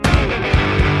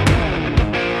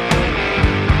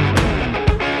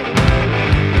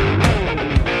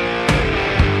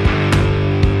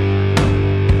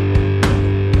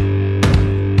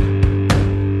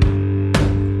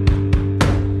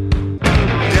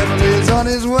on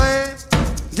his way.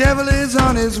 Devil is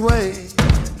on his way.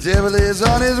 Devil is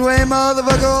on his way,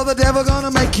 motherfucker. Oh, the devil gonna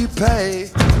make you pay.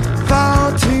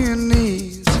 Fall to your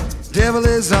knees. Devil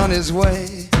is on his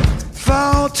way.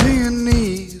 Fall to your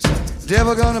knees.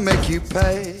 Devil gonna make you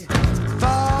pay.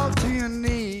 Fall to your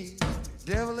knees.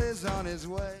 Devil is on his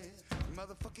way.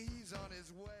 Motherfucker, he's on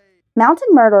his way. Mountain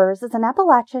Murders is an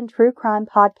Appalachian true crime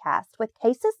podcast with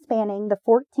cases spanning the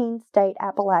 14-state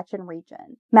Appalachian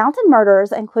region. Mountain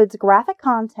Murders includes graphic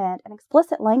content and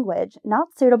explicit language not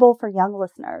suitable for young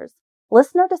listeners.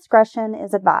 Listener discretion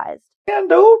is advised. Yeah,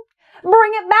 dude.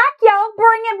 Bring it back, y'all.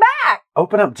 Bring it back.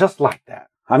 Open up just like that.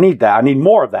 I need that. I need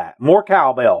more of that. More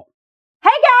cowbell. Hey,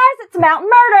 guys. It's Mountain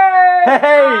Murders.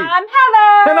 Hey. I'm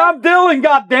Heather. And I'm Dylan,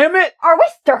 goddammit. Are we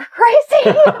stir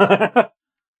crazy?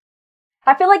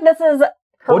 I feel like this is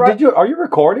Are you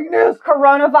recording this?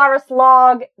 coronavirus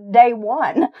log day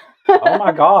 1. Oh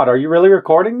my God. Are you really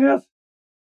recording this?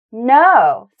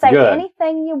 No. Say Good.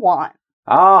 anything you want.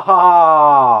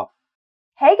 Aha.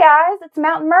 Hey guys, it's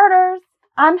Mountain Murders.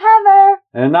 I'm Heather.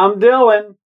 And I'm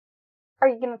Dylan. Are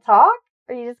you going to talk?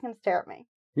 Or are you just going to stare at me?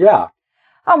 Yeah.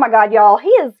 Oh my God, y'all. He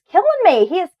is killing me.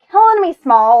 He is killing me,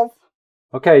 Smalls.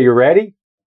 Okay, you ready?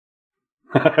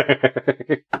 What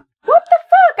the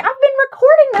fuck? I've been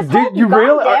recording this Did whole you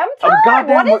really? goddamn time.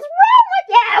 Goddamn, what is wrong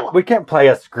with you? We can't play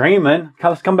us screaming.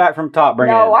 Let's come back from top. Bring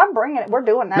it in. No, I'm bringing it. We're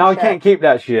doing that No, we shit. can't keep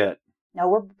that shit. No,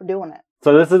 we're doing it.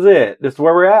 So this is it. This is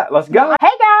where we're at. Let's go. Hey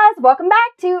guys, welcome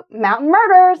back to Mountain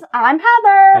Murders. I'm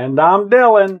Heather. And I'm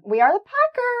Dylan. We are the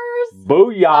Packers.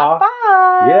 Booyah. High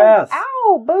five. Yes.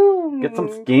 Ow, boom. Get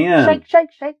some skin. Shake,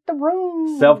 shake, shake the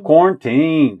room.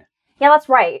 Self-quarantined. Yeah, that's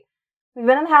right. We've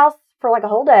been in the house for like a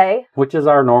whole day. Which is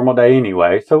our normal day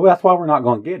anyway. So that's why we're not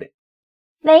going to get it.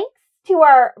 Thanks to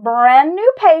our brand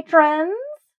new patrons.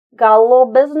 Got a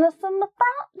little business in the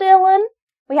front, Dylan.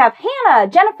 We have Hannah,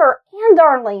 Jennifer, and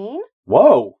Darlene.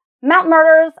 Whoa. Mountain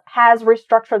Murders has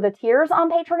restructured the tiers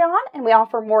on Patreon, and we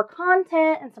offer more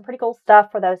content and some pretty cool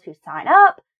stuff for those who sign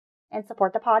up and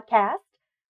support the podcast.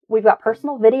 We've got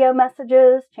personal video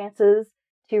messages, chances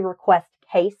to request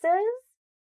cases.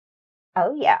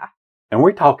 Oh, yeah. And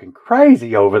we're talking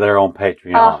crazy over there on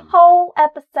Patreon. A whole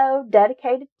episode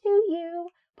dedicated to you.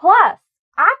 Plus,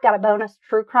 I've got a bonus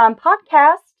true crime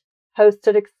podcast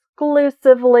hosted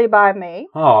exclusively by me.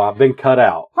 Oh, I've been cut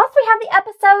out. Plus, we have the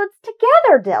episodes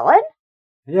together, Dylan.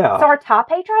 Yeah. So our top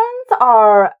patrons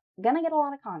are going to get a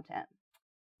lot of content.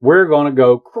 We're going to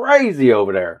go crazy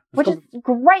over there. Which is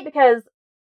great because,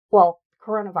 well,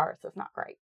 coronavirus is not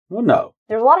great. Well, no.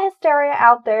 There's a lot of hysteria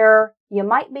out there. You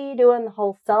might be doing the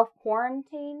whole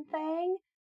self-quarantine thing.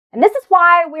 And this is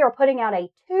why we are putting out a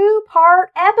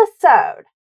 2-part episode.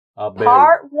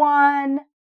 Part 1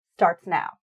 starts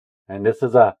now. And this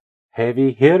is a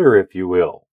heavy hitter, if you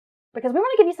will. Because we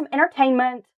want to give you some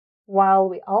entertainment while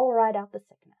we all ride out the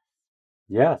sickness.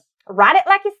 Yes. Ride it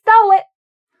like you stole it.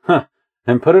 Huh.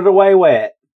 And put it away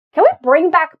wet. Can we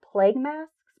bring back plague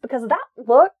masks? Because that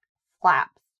look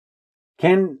slaps.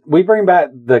 Can we bring back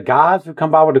the guys who come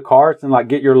by with the carts and like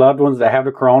get your loved ones that have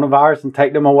the coronavirus and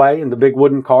take them away in the big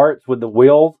wooden carts with the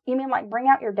wheels? You mean like bring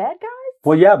out your dead guys?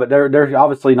 Well, yeah, but they're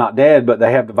obviously not dead, but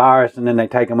they have the virus and then they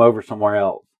take them over somewhere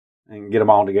else and get them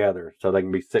all together so they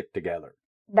can be sick together.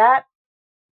 That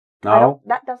No?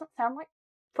 doesn't sound like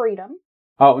freedom.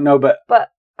 Oh, no, but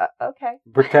Okay.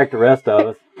 protect the rest of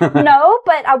us. No,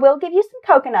 but I will give you some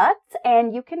coconuts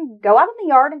and you can go out in the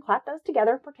yard and clap those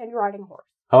together and pretend you're riding a horse.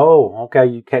 Oh, okay.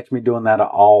 You catch me doing that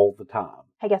all the time.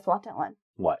 Hey, guess what, Dylan?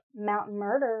 What? Mountain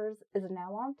Murders is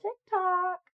now on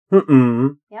TikTok.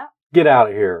 Mm-mm. Yeah. Get out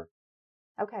of here.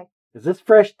 Okay. Is this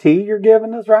fresh tea you're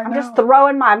giving us right I'm now? just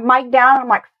throwing my mic down and I'm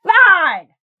like, fine!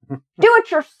 Do it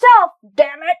yourself,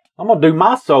 damn it! I'm going to do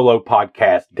my solo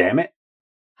podcast, damn it.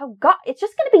 Oh, God. It's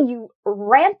just going to be you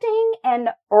ranting and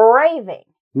raving.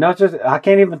 No, it's just, I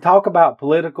can't even talk about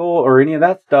political or any of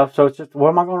that stuff. So it's just, what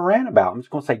am I going to rant about? I'm just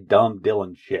going to say dumb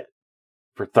Dylan shit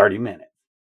for 30 minutes.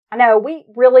 I know, we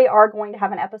really are going to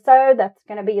have an episode that's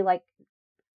going to be like,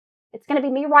 it's going to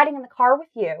be me riding in the car with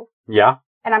you. Yeah.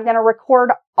 And I'm going to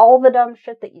record all the dumb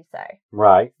shit that you say.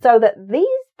 Right. So that these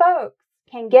folks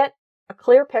can get a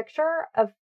clear picture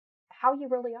of how you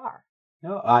really are.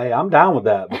 No, I'm down with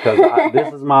that because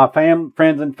this is my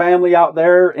friends and family out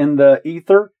there in the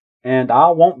ether. And I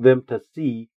want them to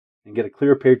see and get a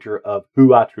clear picture of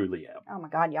who I truly am. Oh my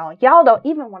God, y'all. Y'all don't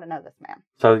even want to know this man.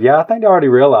 So, yeah, I think they already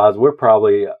realized we're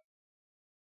probably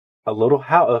a little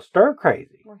stir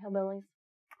crazy. We're hillbillies.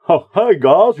 Oh, hey,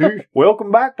 guys.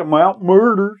 Welcome back to Mountain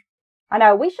Murders. I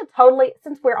know. We should totally,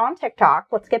 since we're on TikTok,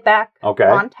 let's get back Okay.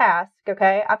 on task,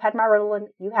 okay? I've had my Ritalin.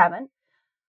 You haven't.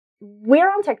 We're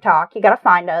on TikTok. You got to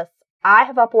find us I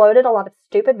have uploaded a lot of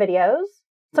stupid videos,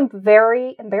 some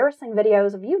very embarrassing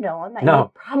videos of you, Dylan, that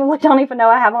you probably don't even know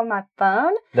I have on my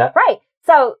phone. Right.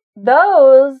 So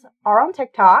those are on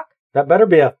TikTok. That better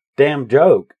be a damn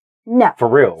joke. No. For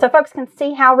real. So folks can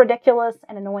see how ridiculous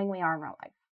and annoying we are in real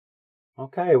life.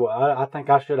 Okay, well, I think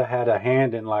I should have had a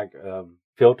hand in, like,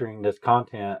 filtering this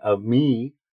content of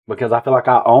me, because I feel like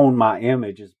I own my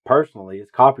image personally. It's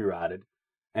copyrighted.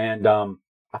 And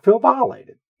I feel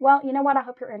violated. Well, you know what? I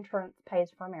hope your insurance pays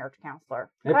for a marriage counselor.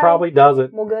 Okay? It probably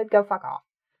doesn't. Well, good. Go fuck off.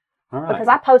 All right. Because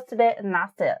I posted it and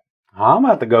that's it. I'm going to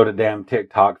have to go to damn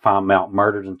TikTok, find Mount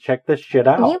Murders, and check this shit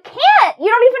out. You can't. You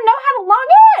don't even know how to log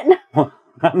in.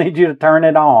 I need you to turn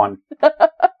it on.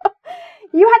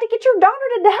 You had to get your daughter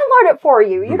to download it for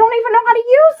you. You don't even know how to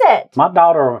use it. My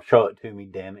daughter will show it to me,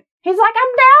 damn it. He's like,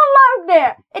 I'm downloading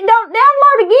it. It don't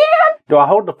download again. Do I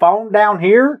hold the phone down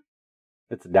here?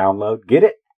 It's a download. Get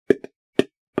it?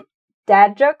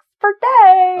 Dad jokes for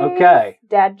days. Okay.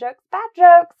 Dad jokes, bad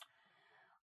jokes.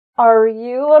 Are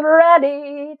you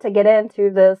ready to get into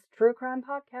this true crime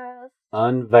podcast?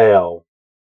 Unveil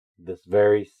this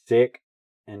very sick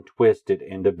and twisted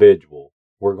individual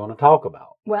we're going to talk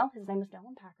about. Well, his name is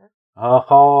Dylan Packer.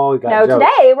 Oh, you got No, jokes.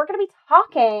 today we're going to be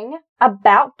talking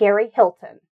about Gary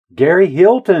Hilton. Gary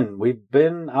Hilton.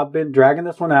 I've been dragging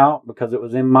this one out because it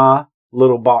was in my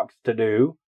little box to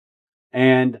do.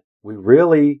 And we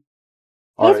really...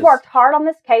 He's worked hard on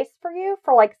this case for you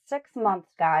for like 6 months,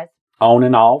 guys. On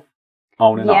and off.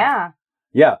 On and off.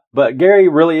 Yeah, but Gary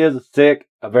really is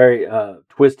a very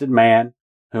twisted man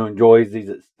who enjoys these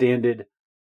extended...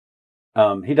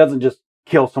 he doesn't just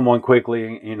kill someone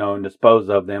quickly, and dispose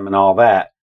of them and all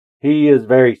that. He is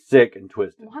very sick and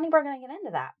twisted. Well, honey, we're going to get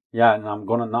into that. Yeah, and I'm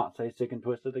going to not say sick and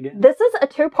twisted again. This is a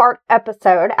 2-part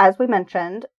episode, as we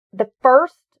mentioned. The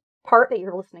first part that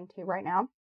you're listening to right now,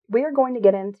 we are going to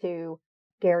get into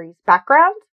Gary's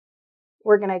background.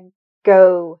 We're going to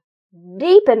go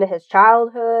deep into his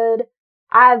childhood.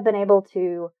 I've been able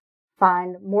to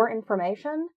find more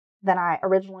information than I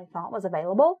originally thought was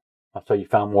available. So you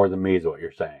found more than me is what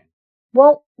you're saying.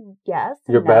 Well, yes.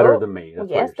 You're better than me. That's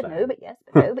yes, what you're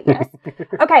saying. but yes.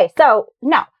 Okay, so,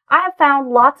 no. I have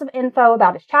found lots of info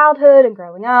about his childhood and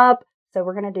growing up. So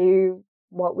we're going to do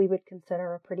what we would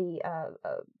consider a pretty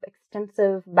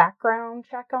extensive background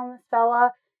check on this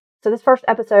fella. So this first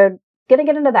episode, going to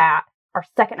get into that. Our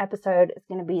second episode is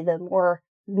going to be the more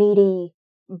meaty,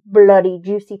 bloody,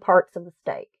 juicy parts of the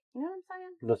steak. You know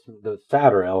what I'm saying? The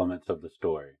sadder elements of the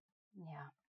story.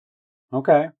 Yeah.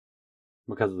 Okay.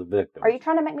 Because of the victim. Are you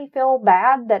trying to make me feel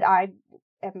bad that I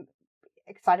am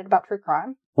excited about true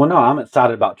crime? Well, no, I'm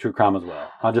excited about true crime as well.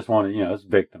 I just want to, it's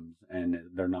victims, and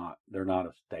they're not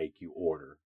a steak you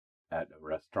order at a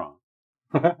restaurant.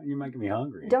 You're making me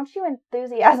hungry. Don't you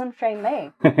enthusiasm shame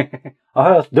me.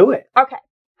 Oh, let's do it. Okay.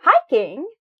 Hiking.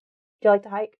 Do you like to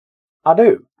hike? I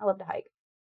do. I love to hike.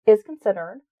 Is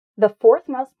considered the 4th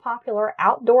most popular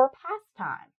outdoor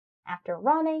pastime after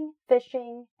running,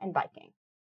 fishing, and biking.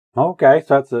 Okay,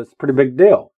 so that's a pretty big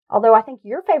deal. Although I think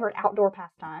your favorite outdoor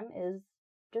pastime is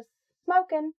just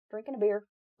smoking, drinking a beer,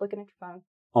 looking at your phone.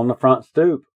 On the front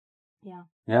stoop. Yeah.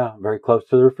 Yeah, very close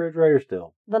to the refrigerator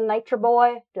still. The nature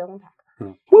boy, Dylan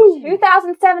Packer. Woo! In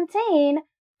 2017,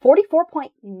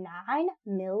 44.9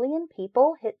 million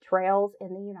people hit trails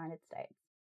in the United States.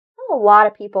 That's a lot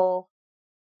of people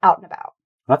out and about.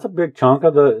 That's a big chunk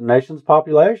of the nation's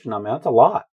population. I mean, that's a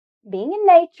lot. Being in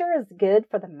nature is good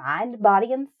for the mind,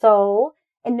 body, and soul.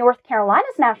 In North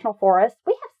Carolina's National Forest,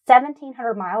 we have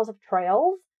 1,700 miles of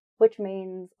trails, which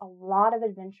means a lot of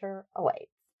adventure awaits.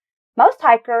 Most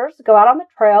hikers go out on the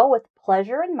trail with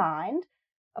pleasure in mind.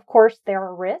 Of course, there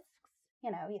are risks.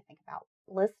 You think about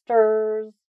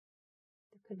blisters.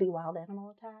 There could be wild animal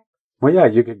attacks. Well, yeah,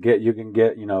 you can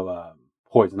get,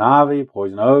 poison ivy,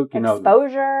 poison oak,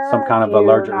 exposure, some kind of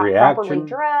allergic reaction.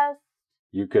 Dressed.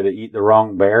 You could eat the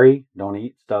wrong berry. Don't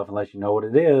eat stuff unless you know what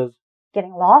it is.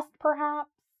 Getting lost, perhaps.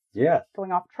 Yes.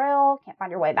 Going off trail, can't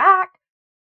find your way back.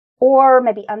 Or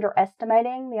maybe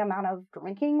underestimating the amount of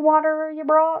drinking water you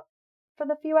brought for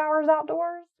the few hours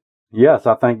outdoors. Yes,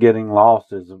 I think getting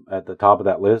lost is at the top of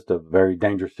that list of very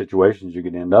dangerous situations you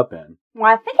could end up in.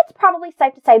 Well, I think it's probably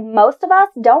safe to say most of us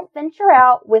don't venture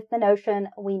out with the notion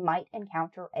we might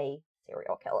encounter a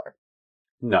serial killer.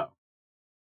 No.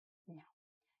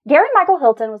 Gary Michael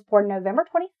Hilton was born November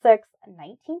 26,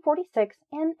 1946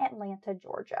 in Atlanta,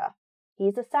 Georgia.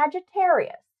 He's a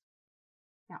Sagittarius.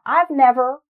 Now, I've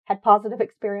never had positive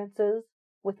experiences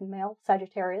with male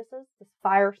Sagittariuses, this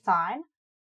fire sign.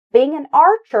 Being an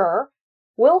archer,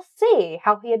 we'll see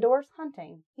how he adores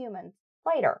hunting humans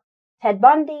later. Ted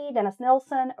Bundy, Dennis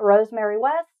Nilsen, Rosemary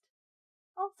West,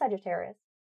 Oh, Sagittarius.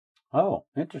 Oh,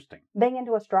 interesting. Being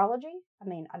into astrology,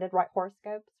 I did write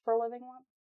horoscopes for a living once.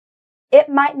 It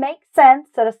might make sense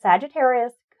that a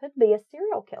Sagittarius could be a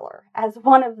serial killer, as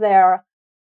one of their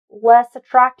less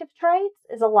attractive traits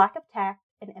is a lack of tact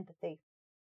and empathy.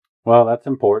 Well, that's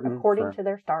important. According to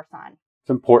their star sign. It's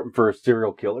important for a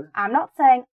serial killer. I'm not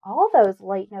saying all those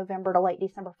late November to late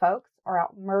December folks are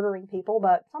out murdering people,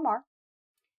 but some are.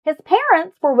 His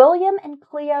parents were William and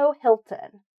Cleo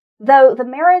Hilton. Though the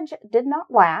marriage did not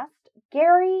last,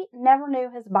 Gary never knew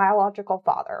his biological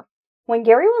father. When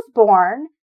Gary was born,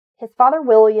 his father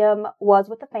William was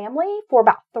with the family for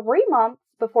about 3 months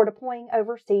before deploying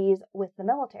overseas with the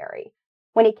military.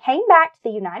 When he came back to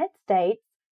the United States,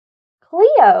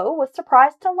 Cleo was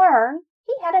surprised to learn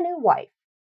he had a new wife.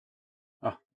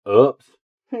 Oops.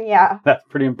 Yeah. That's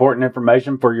pretty important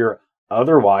information for your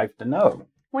other wife to know.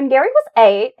 When Gary was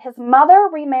 8, his mother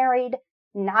remarried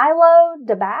Nilo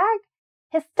DeBag.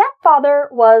 His stepfather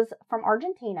was from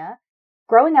Argentina,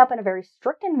 growing up in a very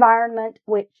strict environment,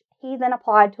 which he then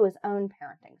applied to his own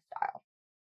parenting style.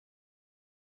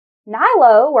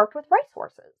 Nilo worked with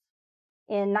racehorses.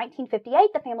 In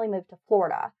 1958, the family moved to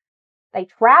Florida. They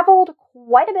traveled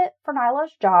quite a bit for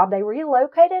Nilo's job. They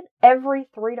relocated every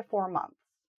 3 to 4 months.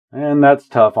 And that's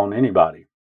tough on anybody.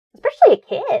 Especially a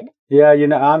kid. Yeah,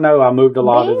 I know I moved a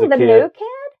lot as a kid. Being the new kid?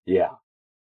 Yeah.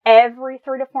 Every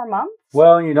 3 to 4 months?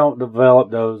 Well, you don't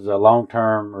develop those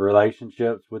long-term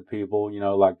relationships with people,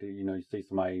 you see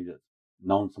somebody that's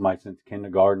known somebody since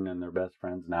kindergarten and they're best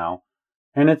friends now.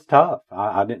 And it's tough.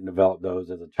 I didn't develop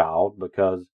those as a child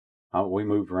because we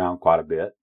moved around quite a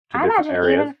bit to different areas. I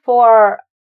imagine even for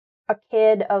a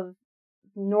kid of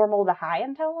normal to high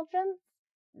intelligence,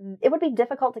 it would be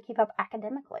difficult to keep up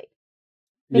academically.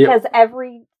 Because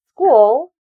every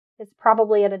school is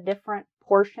probably at a different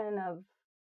portion of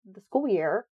the school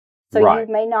year. So you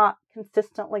may not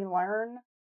consistently learn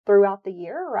throughout the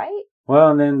year, right? Well,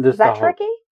 and then is that tricky?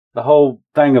 The whole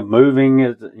thing of moving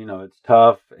is, it's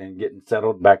tough, and getting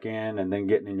settled back in and then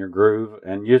getting in your groove.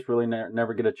 And you just really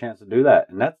never get a chance to do that.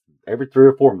 And that's every 3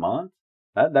 or 4 months.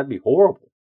 That'd be horrible.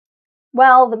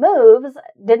 Well, the moves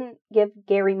didn't give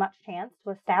Gary much chance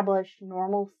to establish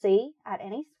normalcy at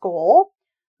any school.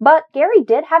 But Gary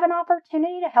did have an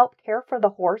opportunity to help care for the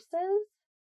horses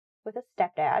with his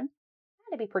stepdad.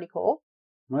 That'd be pretty cool.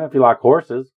 Well, if you like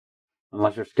horses,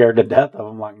 unless you're scared to death of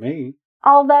them like me.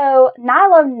 Although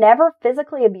Nilo never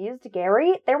physically abused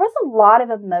Gary, there was a lot of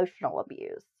emotional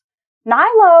abuse.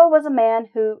 Nilo was a man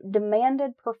who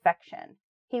demanded perfection.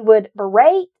 He would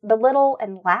berate, belittle,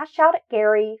 and lash out at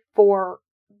Gary for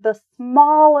the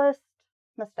smallest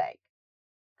mistake.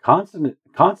 Constant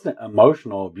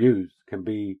emotional abuse can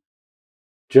be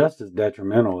just as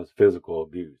detrimental as physical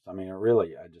abuse.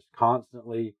 Just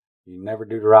constantly, you never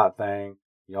do the right thing.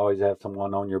 You always have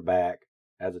someone on your back.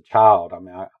 As a child,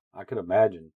 I could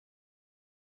imagine.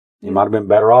 You might have been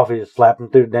better off if you just slapped him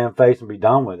through the damn face and be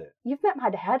done with it. You've met my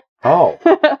dad. Oh.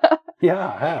 Yeah,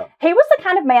 I have. He was the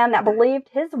kind of man that believed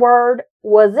his word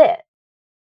was it.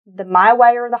 The my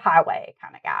way or the highway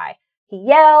kind of guy. He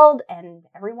yelled and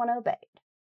everyone obeyed.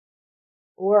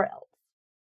 Or else.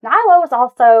 Nilo was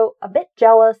also a bit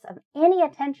jealous of any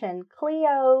attention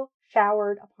Cleo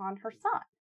showered upon her son.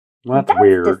 Well, that's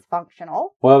weird. Dysfunctional.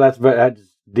 Well, that's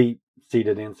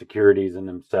deep-seated insecurities in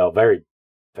themselves. Very,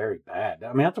 very bad.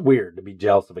 That's weird to be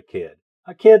jealous of a kid.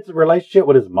 A kid's relationship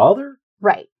with his mother?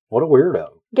 Right. What a weirdo.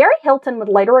 Gary Hilton would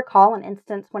later recall an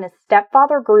instance when his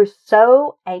stepfather grew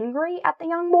so angry at the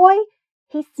young boy,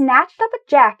 he snatched up a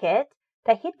jacket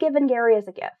that he'd given Gary as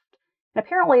a gift. And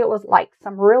apparently it was like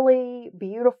some really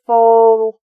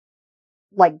beautiful,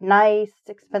 nice,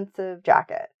 expensive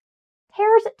jacket.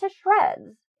 Tears it to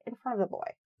shreds in front of the boy.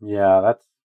 Yeah,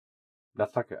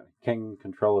 that's like can't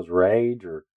control his rage,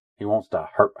 or he wants to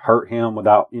hurt him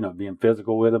without, being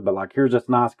physical with him. But here's this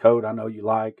nice coat I know you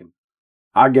like, and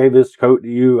I gave this coat to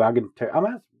you. I can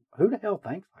who the hell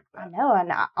thinks like that? I know,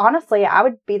 and honestly, I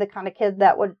would be the kind of kid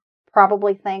that would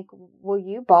probably think, well,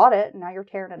 you bought it, and now you're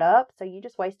tearing it up, so you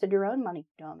just wasted your own money,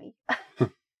 dummy.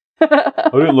 I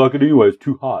didn't like it anyway. It's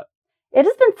too hot. It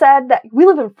has been said that we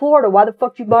live in Florida. Why the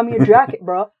fuck you buy me a jacket,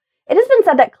 bro? It has been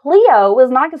said that Cleo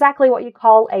was not exactly what you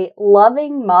call a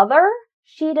loving mother.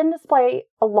 She didn't display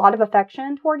a lot of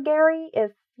affection toward Gary,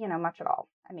 if, much at all.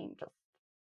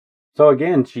 So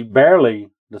again, she barely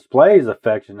displays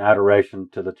affection and adoration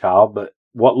to the child, but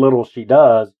what little she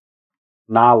does,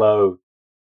 Nilo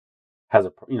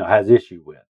has issue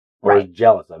with, or is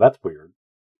jealous of. That's weird.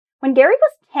 When Gary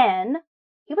was 10,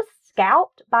 he was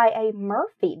scalped by a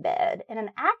Murphy bed in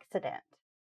an accident,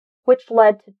 which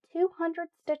led to 200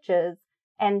 stitches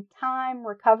and time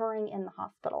recovering in the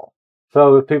hospital.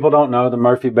 So if people don't know, the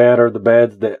Murphy bed are the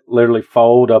beds that literally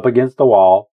fold up against the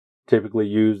wall, typically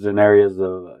used in areas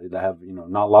that have,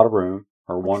 not a lot of room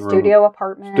or like one room. Studio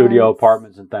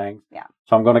apartments and things. Yeah.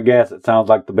 So I'm going to guess it sounds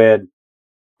like the bed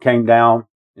came down.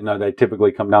 They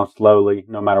typically come down slowly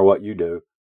no matter what you do.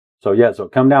 So yeah, so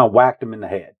it come down, whacked him in the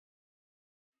head.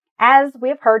 As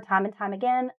we've heard time and time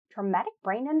again, traumatic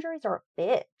brain injuries are a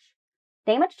bitch.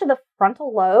 Damage to the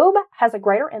frontal lobe has a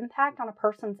greater impact on a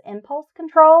person's impulse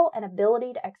control and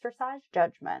ability to exercise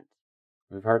judgment.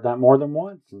 We've heard that more than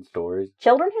once in stories.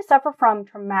 Children who suffer from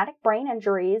traumatic brain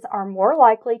injuries are more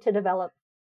likely to develop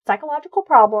psychological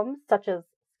problems such as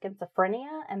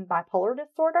schizophrenia and bipolar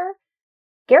disorder.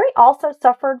 Gary also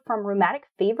suffered from rheumatic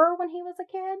fever when he was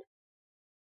a kid,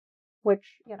 which,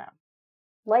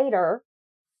 later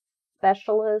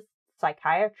specialists,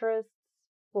 psychiatrists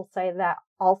will say that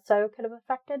also could have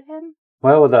affected him.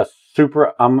 Well, with a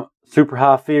super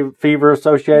high fever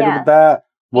associated with that.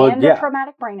 Well, and a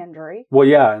traumatic brain injury. Well,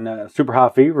 yeah, and super high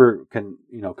fever can,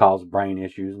 cause brain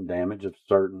issues and damage of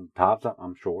certain types,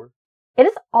 I'm sure. It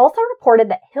is also reported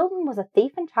that Hilton was a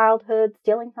thief in childhood,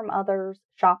 stealing from others,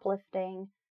 shoplifting.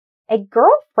 A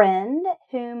girlfriend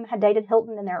whom had dated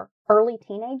Hilton in their early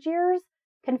teenage years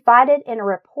confided in a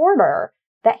reporter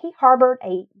that he harbored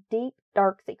a deep,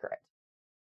 dark secret.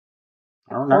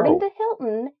 According to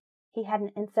Hilton, he had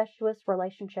an incestuous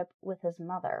relationship with his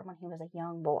mother when he was a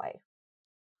young boy.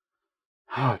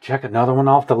 Oh, check another one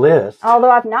off the list.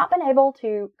 Although I've not been able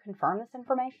to confirm this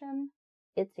information,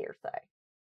 it's hearsay.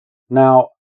 Now,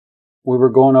 we were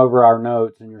going over our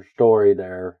notes in your story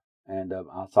there, and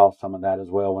I saw some of that as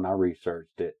well when I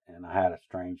researched it, and I had a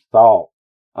strange thought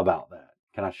about that.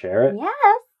 Can I share it?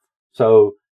 Yes.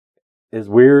 So, as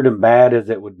weird and bad as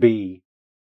it would be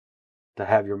to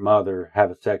have your mother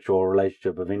have a sexual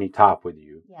relationship of any type with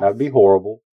you, that would be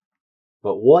horrible.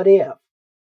 But what if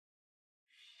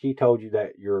she told you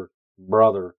that your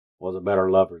brother was a better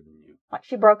lover than you? Like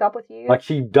she broke up with you? Like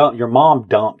your mom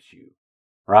dumps you,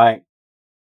 right?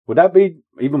 Would that be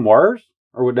even worse?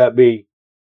 Or would that be,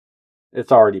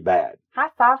 it's already bad? High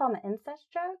five on the incest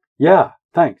joke? Yeah,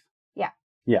 thanks.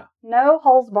 Yeah. No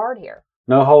holes barred here.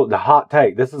 The hot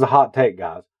take. This is a hot take,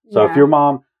 guys. So if your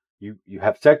mom, you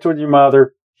have sex with your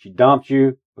mother, she dumps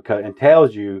you and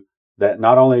tells you that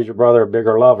not only is your brother a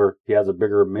bigger lover, he has a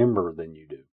bigger member than you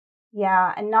do.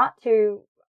 Yeah, and not to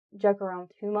joke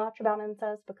around too much about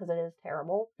incest because it is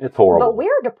terrible. It's horrible. But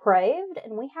we're depraved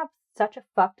and we have such a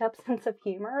fucked up sense of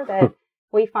humor that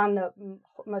we find the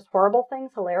most horrible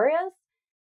things hilarious.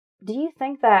 Do you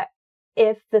think that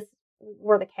if this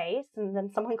were the case and then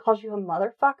someone calls you a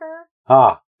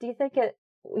motherfucker, do you think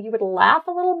you would laugh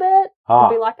a little bit and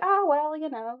be like, oh,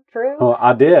 well, true. Well,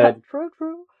 I did. True.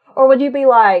 Or would you be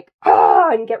like, oh,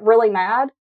 and get really mad?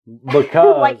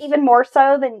 Because like even more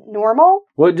so than normal?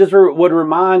 Well, it just would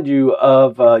remind you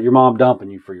of your mom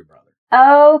dumping you for your brother.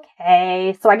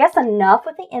 Okay, so I guess enough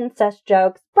with the incest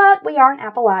jokes, but we are in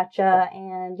Appalachia,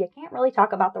 and you can't really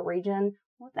talk about the region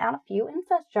without a few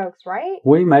incest jokes, right?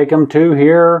 We make them too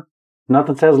here.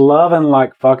 Nothing says loving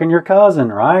like fucking your cousin,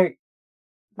 right?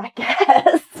 I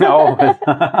guess. No.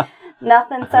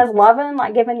 Nothing says loving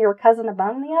like giving your cousin a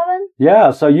bun in the oven?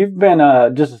 Yeah, so you've been,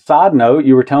 just a side note,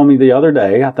 you were telling me the other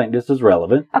day, I think this is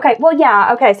relevant. Okay, well,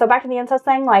 yeah, okay, so back to the incest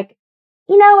thing, like,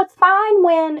 it's fine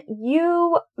when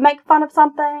you make fun of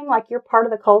something, like you're part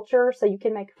of the culture, so you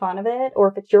can make fun of it, or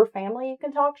if it's your family, you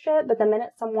can talk shit, but the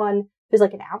minute someone who's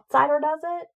like an outsider does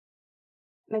it,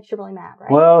 makes you really mad,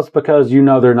 right? Well, it's because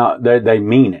they're not, they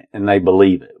mean it, and they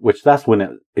believe it, which that's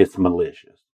when it's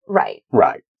malicious. Right.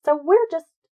 Right. So we're just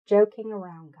joking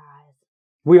around, guys.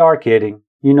 We are kidding.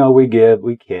 We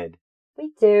kid.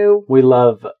 We do. We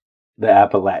love the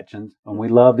Appalachians, and we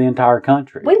love the entire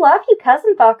country. We love you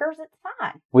cousin fuckers. It's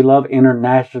fine. We love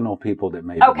international people that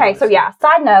may be Okay, so yeah,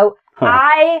 side note,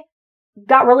 I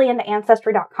got really into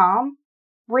Ancestry.com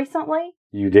recently.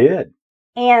 You did?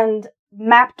 And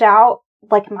mapped out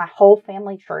like my whole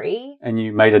family tree. And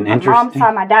you made an interesting... My mom's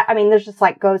side, my dad, there's just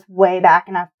like goes way back,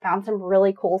 and I found some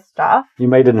really cool stuff. You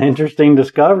made an interesting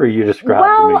discovery you described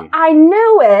to me. Well, I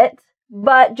knew it,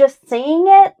 but just seeing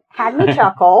it had me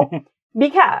chuckle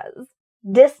because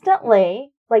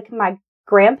distantly, like my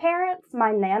grandparents,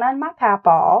 my nana and my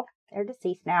papaw, they're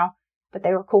deceased now, but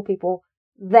they were cool people.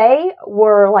 They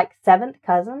were like seventh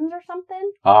cousins or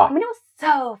something. It was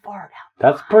so far down.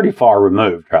 That's pretty far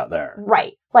removed right there.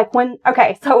 Right. Like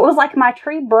so it was like my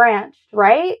tree branched,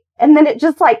 right? And then it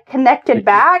just like connected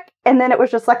back, and then it was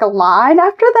just like a line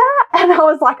after that. And I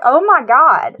was like, oh my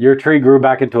God. Your tree grew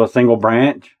back into a single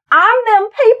branch? I'm them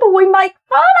people we make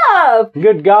fun of.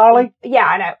 Good golly. Yeah,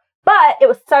 I know. But it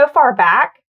was so far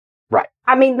back Right.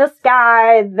 I mean, this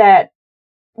guy that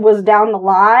was down the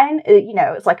line,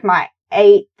 it's like my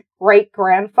 8th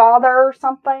great-grandfather or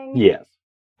something. Yes.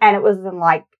 And it was in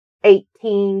like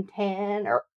 1810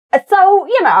 or so,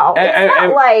 it's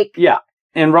not like. Yeah.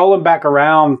 And rolling back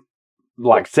around,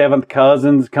 like 7th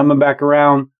cousins coming back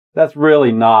around, that's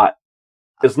really not,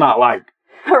 it's not like.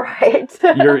 Right.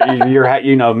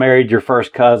 you're married your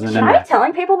first cousin. Should I be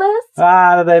telling people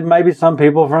this? Maybe some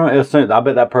people I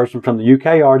bet that person from the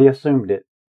UK already assumed it.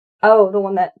 Oh, the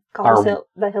one that calls the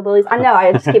hillbillies. I know.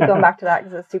 I just keep going back to that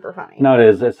because it's super funny. No, it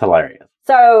is. It's hilarious.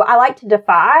 So I like to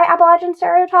defy Appalachian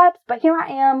stereotypes, but here I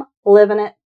am living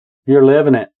it. You're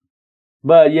living it.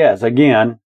 But yes,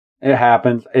 again, it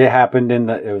happens. It happened in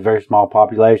a very small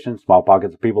population, small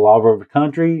pockets of people all over the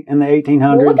country in the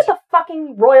 1800s. Well, look at the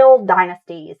fucking royal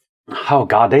dynasties. Oh,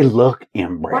 God, they look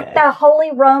inbred. Like the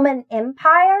Holy Roman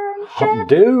Empire and shit. Oh,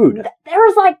 dude. There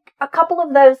was like a couple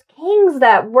of those kings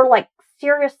that were like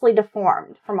seriously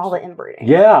deformed from all the inbreeding.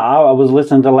 Yeah, I was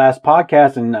listening to the last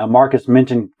podcast and Marcus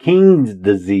mentioned King's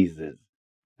diseases.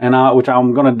 And which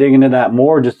I'm going to dig into that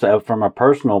more just from a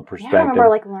personal perspective. Yeah, I remember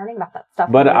like learning about that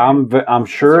stuff. But I'm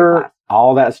sure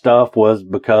all that stuff was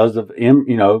because of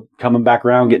coming back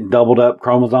around, getting doubled up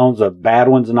chromosomes of bad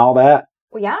ones and all that.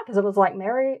 Well, yeah, because it was like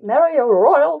marry a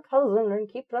royal cousin and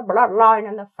keep the bloodline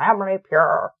and the family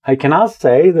pure. Hey, can I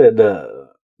say that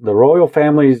the royal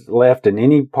families left in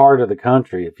any part of the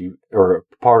country, or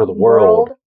part of the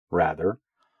world rather,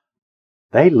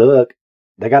 they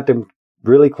got them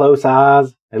really close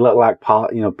eyes. They look like,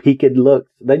 peaked looks.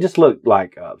 They just look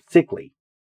like sickly,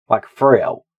 like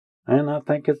frail. And I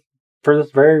think it's for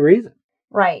this very reason.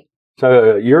 Right.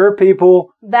 So your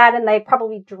people. That and they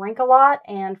probably drink a lot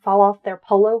and fall off their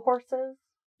polo horses.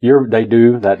 They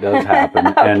do. That does happen.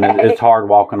 Okay. And it's hard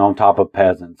walking on top of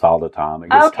peasants all the time.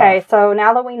 Okay. Tough. So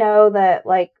now that we know that,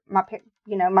 like, my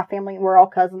family, we're all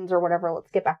cousins or whatever,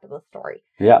 let's get back to the story.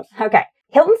 Yes. Okay.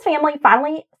 Hilton's family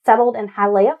finally settled in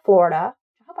Hialeah, Florida.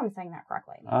 I hope I'm saying that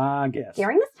correctly. I guess.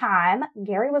 During this time,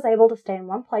 Gary was able to stay in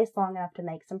one place long enough to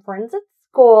make some friends at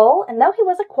school. And though he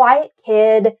was a quiet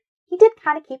kid, he did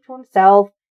kind of keep to himself.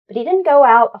 But he didn't go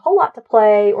out a whole lot to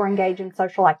play or engage in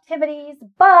social activities.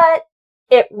 But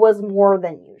it was more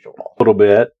than usual. A little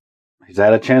bit. He's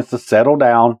had a chance to settle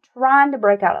down. Trying to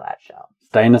break out of that shell.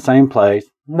 Stay in the same place.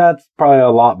 That's probably a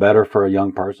lot better for a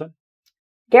young person.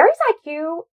 Gary's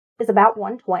IQ is about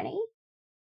 120. It's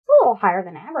a little higher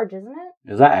than average, isn't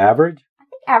it? Is that average? I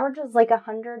think average is like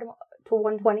 100 to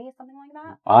 120, something like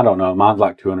that. I don't know. Mine's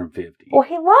like 250. Well,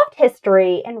 he loved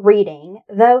history and reading,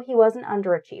 though he was an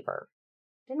underachiever.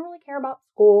 Didn't really care about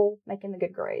school, making the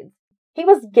good grades. He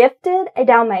was gifted a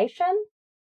Dalmatian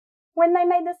when they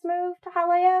made this move to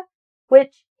Hialeah,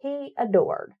 which he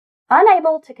adored.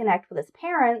 Unable to connect with his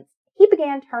parents, he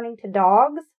began turning to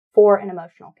dogs for an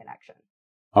emotional connection.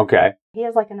 Okay. He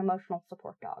is like an emotional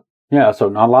support dog. Yeah, so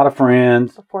not a lot of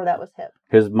friends. Before that was hip.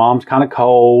 His mom's kind of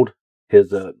cold. His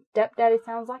stepdaddy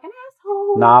sounds like an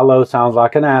asshole. Nilo sounds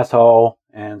like an asshole.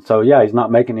 And so, yeah, he's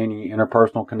not making any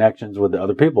interpersonal connections with the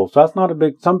other people. So that's not a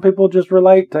big... Some people just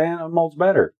relate to animals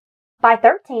better. By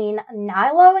 13,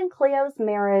 Nilo and Cleo's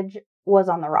marriage was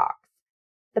on the rocks.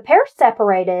 The pair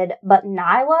separated, but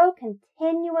Nilo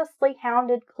continuously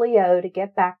hounded Cleo to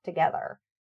get back together.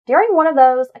 During one of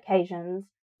those occasions,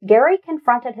 Gary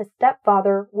confronted his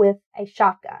stepfather with a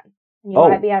shotgun. And you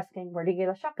might be asking, where did he get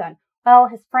a shotgun? Well,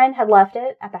 his friend had left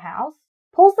it at the house.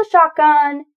 Pulls the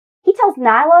shotgun. He tells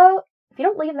Nilo, if you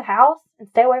don't leave the house and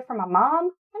stay away from my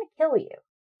mom, I'm going to kill you.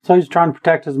 So he's trying to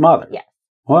protect his mother? Yes.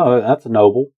 Well, that's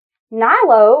noble.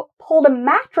 Nilo pulled a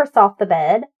mattress off the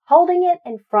bed, holding it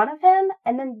in front of him,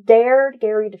 and then dared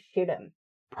Gary to shoot him.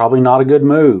 Probably not a good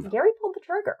move. Gary pulled the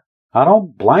trigger. I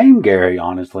don't blame Gary,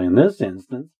 honestly, in this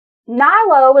instance.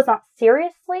 Nilo was not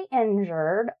seriously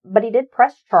injured, but he did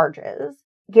press charges.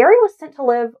 Gary was sent to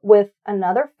live with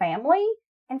another family,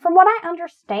 and from what I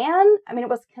understand, it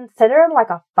was considered like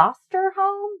a foster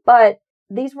home, but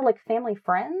these were like family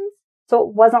friends, so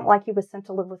it wasn't like he was sent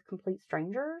to live with complete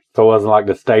strangers. So it wasn't like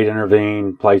the state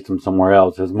intervened, placed him somewhere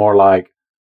else. It's more like,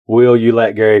 will you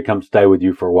let Gary come stay with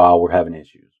you for a while? We're having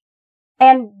issues.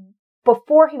 And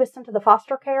before he was sent to the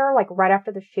foster care, like right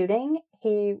after the shooting,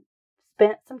 he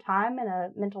spent some time in a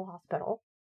mental hospital.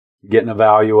 Getting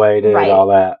evaluated, right. All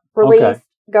that. Released,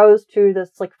 goes to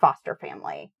this like foster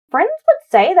family. Friends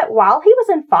would say that while he was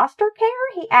in foster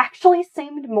care, he actually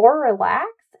seemed more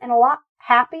relaxed and a lot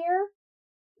happier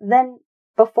than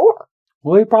before.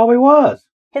 Well, he probably was.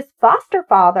 His foster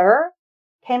father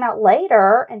came out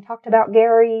later and talked about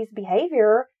Gary's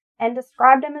behavior and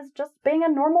described him as just being a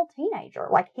normal teenager.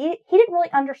 Like he didn't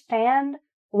really understand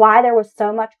why there was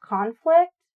so much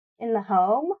conflict in the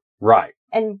home. Right.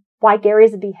 And why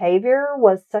Gary's behavior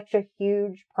was such a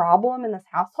huge problem in this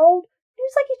household. He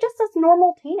was like, he just does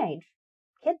normal teenage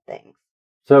kid things.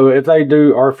 So if they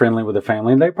are friendly with the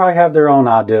family, they probably have their own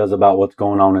ideas about what's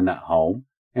going on in that home.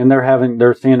 And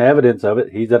they're seeing evidence of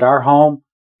it. He's at our home.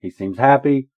 He seems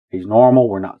happy. He's normal.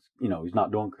 We're not, he's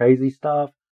not doing crazy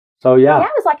stuff. So yeah. Yeah,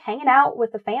 it was like hanging out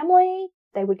with the family.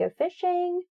 They would go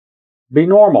fishing. Be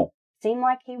normal. Seemed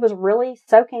like he was really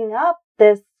soaking up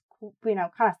this, kind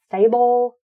of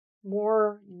stable,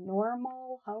 more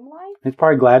normal home life. He's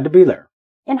probably glad to be there.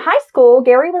 In high school,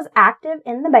 Gary was active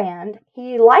in the band.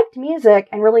 He liked music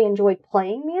and really enjoyed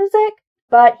playing music,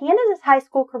 but he ended his high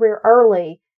school career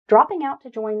early, dropping out to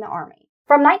join the Army.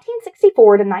 From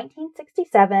 1964 to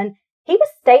 1967, he was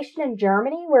stationed in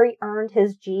Germany where he earned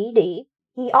his GED.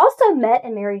 He also met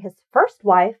and married his first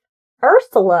wife,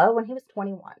 Ursula, when he was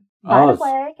 21. By the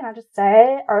way, can I just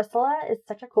say, Ursula is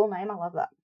such a cool name. I love that.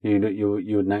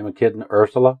 You would name a kid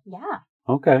Ursula? Yeah.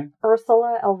 Okay.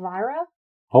 Ursula Elvira.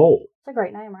 Oh. It's a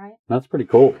great name, right? That's pretty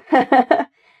cool.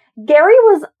 Gary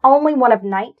was only one of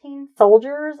 19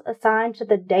 soldiers assigned to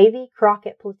the Davy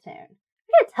Crockett platoon. I'm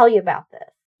going to tell you about this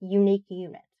unique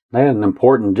unit. They had an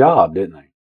important job, didn't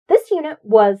they? This unit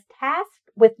was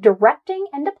tasked with directing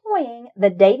and deploying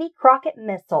the Davy Crockett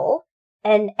missile,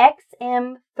 an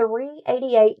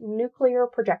XM-388 nuclear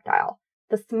projectile,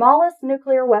 the smallest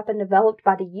nuclear weapon developed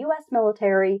by the U.S.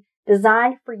 military,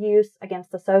 designed for use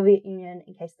against the Soviet Union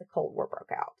in case the Cold War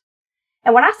broke out.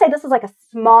 And when I say this is like a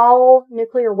small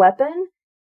nuclear weapon,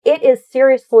 it is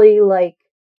seriously like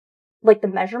the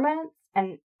measurements.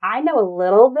 And I know a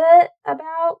little bit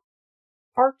about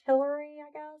artillery,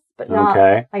 I guess, but not,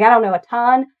 I don't know a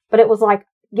ton, but it was like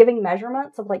giving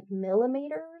measurements of like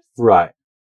millimeters. Right.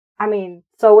 I mean,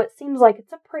 so it seems like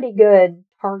it's a pretty good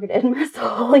targeted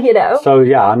missile, So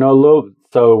yeah, I know a little.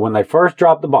 So when they first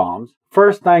dropped the bombs,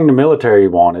 first thing the military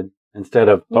wanted, instead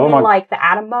of like the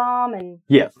atom bomb and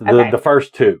yes, the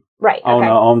first two, right,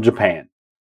 on Japan.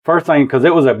 First thing, because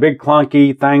it was a big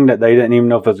clunky thing that they didn't even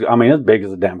know if it was. I mean, it's big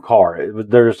as a damn car.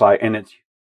 They're just like, and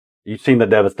you've seen the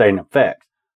devastating effects.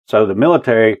 So the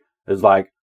military is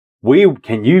like,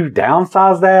 can you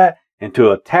downsize that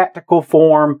into a tactical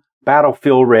form,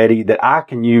 battlefield ready that I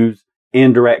can use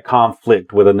in direct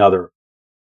conflict with another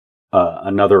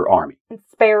army. And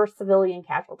spare civilian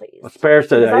casualties.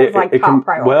 Top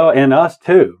priority. Well, and us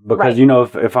too, because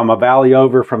if I'm a valley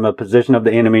over from the position of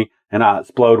the enemy and I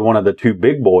explode one of the two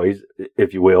big boys,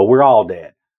 if you will, we're all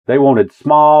dead. They wanted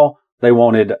small, they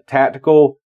wanted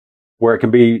tactical, where it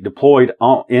can be deployed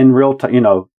in real time,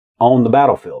 on the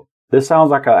battlefield. This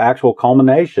sounds like an actual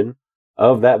culmination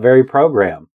of that very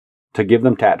program to give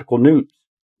them tactical nukes.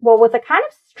 Well, with the kind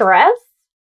of stress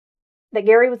that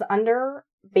Gary was under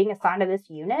being assigned to this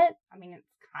unit, I mean, it's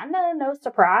kind of no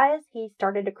surprise he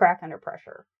started to crack under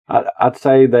pressure. I'd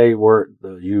say they weren't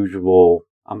the usual.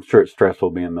 I'm sure it's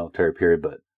stressful being a military period,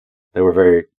 but they were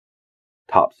very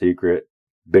top secret,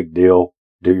 big deal.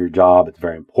 Do your job. It's a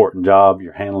very important job.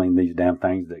 You're handling these damn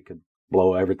things that could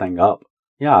blow everything up.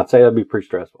 Yeah, I'd say that'd be pretty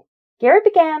stressful. Gary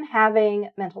began having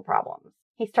mental problems.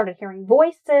 He started hearing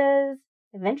voices,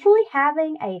 eventually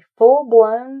having a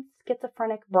full-blown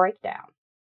schizophrenic breakdown.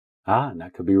 And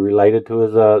that could be related to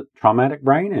his traumatic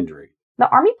brain injury. The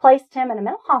Army placed him in a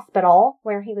mental hospital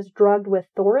where he was drugged with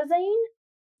Thorazine.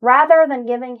 Rather than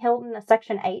giving Hilton a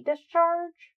Section 8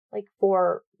 discharge,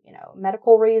 for,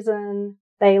 medical reason,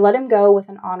 they let him go with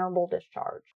an honorable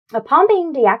discharge. Upon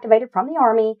being deactivated from the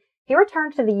Army, he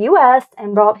returned to the U.S.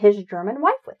 and brought his German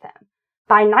wife with him.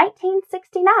 By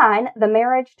 1969, the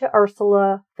marriage to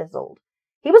Ursula fizzled.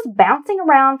 He was bouncing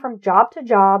around from job to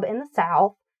job in the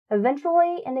South,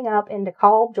 eventually ending up in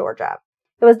DeKalb, Georgia.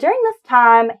 It was during this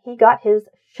time he got his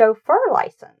chauffeur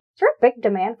license. Is there a big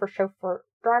demand for chauffeur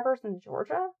drivers in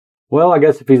Georgia? Well, I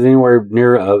guess if he's anywhere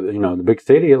near, the big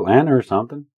city, Atlanta or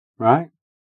something, right?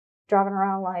 Driving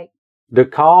around like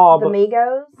DeKalb the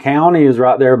Migos County is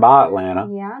right there by Atlanta.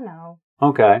 Yeah, I know.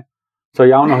 Okay. So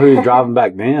y'all know who was driving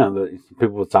back then, but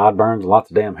people with sideburns and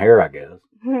lots of damn hair, I guess.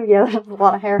 Yeah, there's a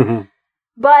lot of hair.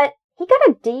 But he got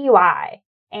a DUI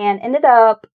and ended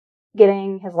up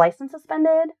getting his license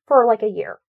suspended for a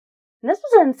year. And this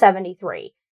was in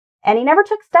 1973. And he never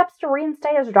took steps to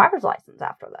reinstate his driver's license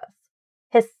after this.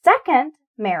 His second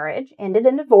marriage ended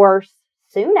in divorce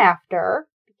soon after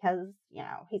because,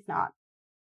 he's not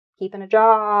keeping a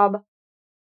job,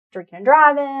 drinking and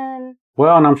driving.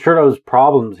 Well, and I'm sure those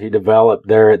problems he developed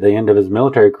there at the end of his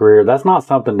military career, that's not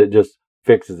something that just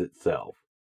fixes itself.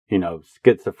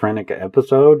 Schizophrenic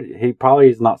episode, he probably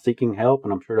is not seeking help,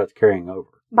 and I'm sure that's carrying over.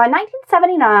 By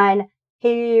 1979,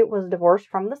 he was divorced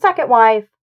from the second wife,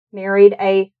 married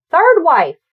a third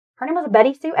wife, her name was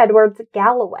Betty Sue Edwards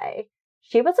Galloway.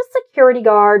 She was a security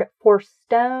guard for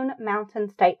Stone Mountain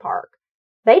State Park.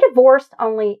 They divorced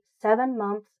only 7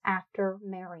 months after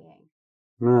marrying.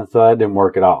 So that didn't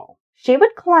work at all. She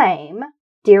would claim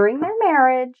during their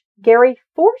marriage, Gary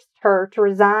forced her to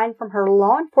resign from her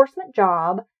law enforcement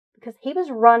job because he was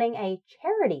running a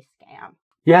charity scam.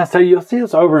 Yeah, so you'll see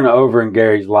this over and over in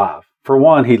Gary's life. For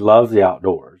one, he loves the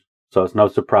outdoors. So it's no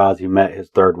surprise he met his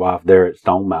third wife there at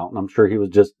Stone Mountain. I'm sure he was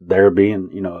just there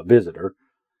being, a visitor.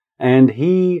 And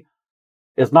he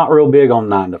is not real big on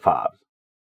 9-to-5s.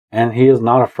 And he is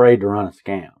not afraid to run a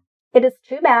scam. It is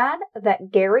too bad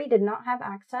that Gary did not have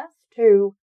access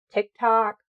to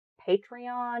TikTok,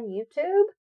 Patreon, YouTube.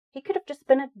 He could have just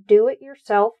been a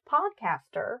do-it-yourself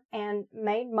podcaster and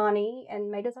made money and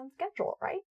made his own schedule,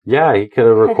 right? Yeah, he could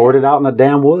have recorded out in the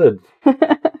damn woods.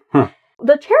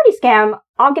 The charity scam,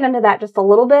 I'll get into that just a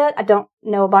little bit. I don't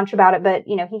know a bunch about it, but,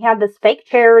 he had this fake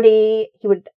charity. He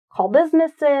would call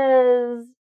businesses.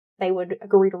 They would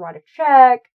agree to write a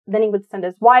check. Then he would send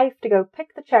his wife to go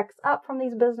pick the checks up from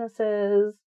these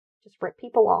businesses. Just rip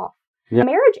people off. Yeah. The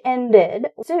marriage ended,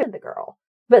 sued the girl,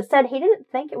 but said he didn't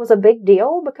think it was a big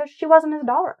deal because she wasn't his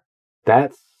daughter.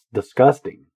 That's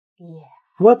disgusting. Yeah.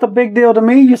 What's a big deal to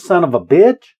me, you son of a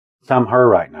bitch? So I'm her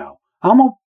right now. I'm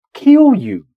gonna kill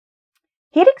you.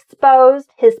 He'd exposed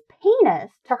his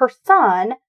penis to her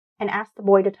son and asked the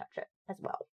boy to touch it as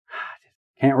well.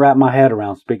 Can't wrap my head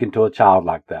around speaking to a child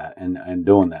like that and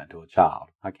doing that to a child.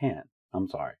 I can't. I'm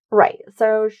sorry. Right.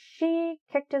 So she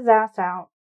kicked his ass out,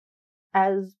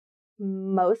 as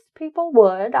most people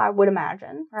would, I would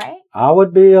imagine, right? I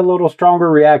would be a little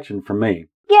stronger reaction from me.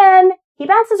 Again, he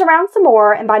bounces around some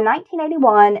more, and by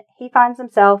 1981, he finds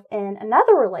himself in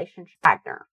another relationship with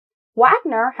Wagner.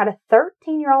 Wagner had a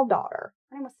 13-year-old daughter.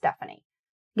 Her name was Stephanie.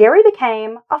 Gary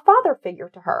became a father figure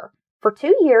to her. For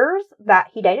 2 years that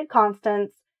he dated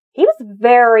Constance, he was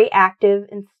very active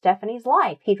in Stephanie's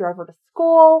life. He drove her to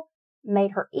school,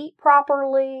 made her eat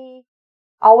properly,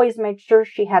 always made sure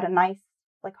she had a nice,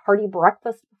 hearty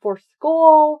breakfast before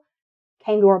school,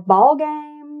 came to her ball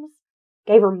games,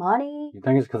 gave her money. You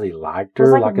think it's because he liked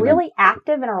her? Was really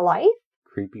active in her life?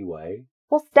 Creepy way.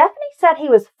 Well, Stephanie said he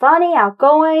was funny,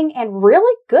 outgoing, and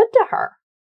really good to her.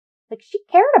 She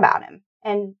cared about him,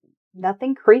 and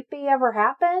nothing creepy ever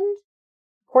happened,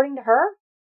 according to her.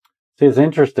 See, it's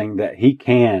interesting that he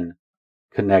can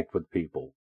connect with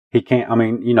people. He can't,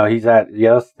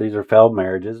 yes, these are failed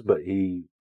marriages, but he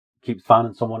keeps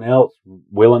finding someone else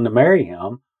willing to marry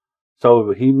him.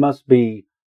 So he must be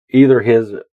either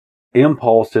his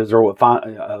impulses or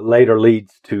what later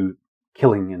leads to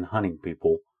killing and hunting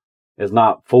people is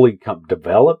not fully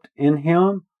developed in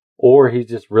him, or he's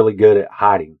just really good at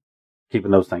hiding, keeping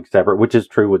those things separate, which is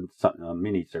true with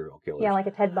many serial killers. Yeah, like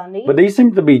a Ted Bundy. But these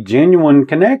seem to be genuine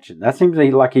connection. That seems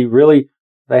like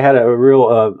they had a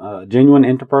real genuine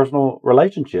interpersonal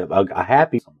relationship, a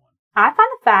happy someone. I find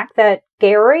the fact that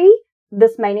Gary,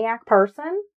 this maniac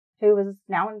person who is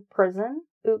now in prison,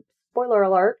 oops, spoiler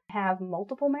alert, have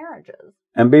multiple marriages.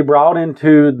 And be brought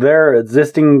into their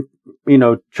existing,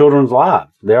 children's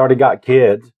lives. They already got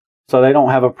kids, so they don't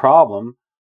have a problem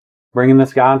bringing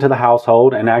this guy into the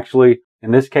household and actually,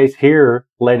 in this case here,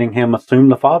 letting him assume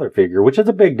the father figure, which is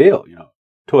a big deal,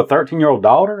 to a 13-year-old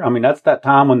daughter. That's that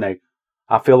time when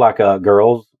I feel like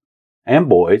girls and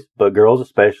boys, but girls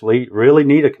especially, really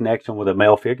need a connection with a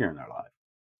male figure in their life.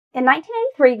 In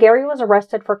 1983, Gary was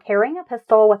arrested for carrying a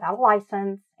pistol without a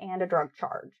license and a drug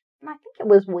charge. And I think it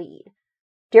was weed.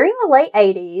 During the late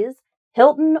 80s,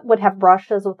 Hilton would have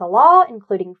brushes with the law,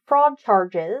 including fraud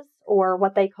charges, or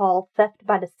what they call theft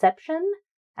by deception,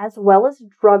 as well as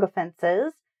drug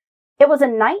offenses. It was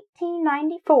in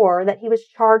 1994 that he was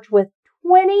charged with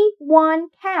 21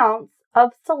 counts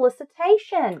of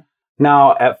solicitation.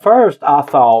 Now, at first, I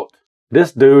thought,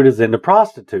 this dude is into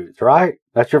prostitutes, right?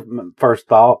 That's your first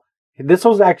thought. This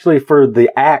was actually for the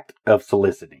act of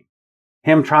soliciting.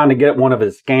 Him trying to get one of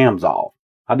his scams off.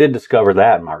 I did discover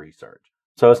that in my research.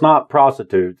 So it's not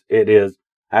prostitutes. It is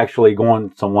actually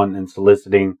going to someone and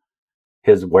soliciting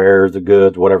his wares, the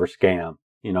goods, whatever scam.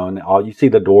 And all you see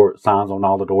the door signs on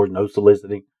all the doors, no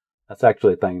soliciting. That's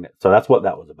actually a thing. So that's what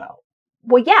that was about.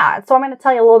 Well, yeah. So I'm going to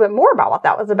tell you a little bit more about what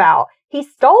that was about. He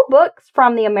stole books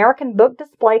from the American Book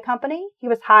Display Company. He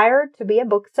was hired to be a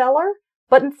bookseller,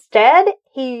 but instead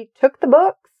he took the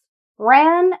books,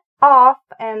 ran off,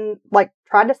 and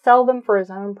tried to sell them for his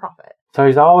own profit. So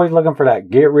he's always looking for that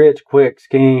get rich quick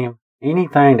scheme,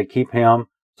 anything to keep him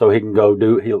so he can go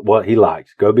do what he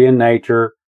likes. Go be in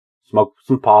nature, smoke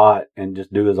some pot, and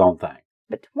just do his own thing.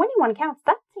 But 21 counts,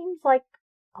 that seems like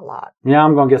a lot. Yeah,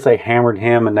 I'm going to guess they hammered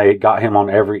him and they got him on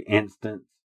every instance.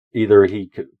 Either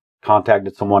he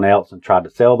contacted someone else and tried to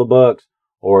sell the books,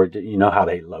 or you know how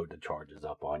they load the charges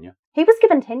up on you. He was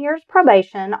given 10 years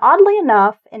probation. Oddly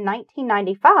enough, in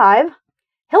 1995,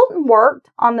 Hilton worked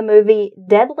on the movie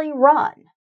Deadly Run.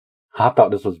 I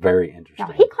thought this was very interesting.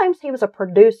 Now, he claims he was a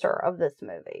producer of this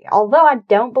movie, although I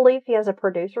don't believe he has a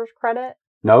producer's credit.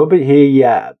 No, but he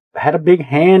had a big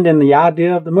hand in the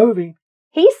idea of the movie.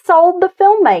 He sold the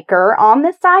filmmaker on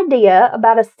this idea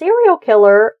about a serial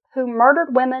killer who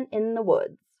murdered women in the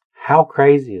woods. How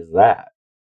crazy is that?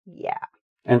 Yeah.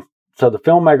 And so the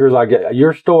filmmaker's like,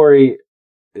 your story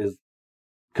is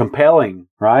compelling,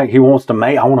 right? He wants to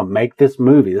I want to make this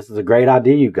movie. This is a great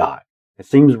idea you got. It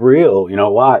seems real. You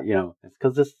know why? It's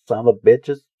because this son of a bitch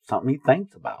is something he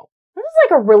thinks about. This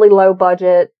is like a really low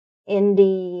budget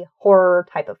indie horror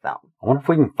type of film. I wonder if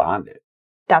we can find it.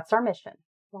 That's our mission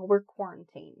while we're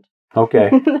quarantined. Okay.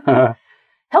 Hilton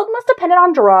was dependent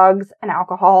on drugs and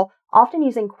alcohol, often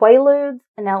using Quaaludes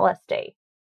and LSD.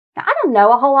 Now, I don't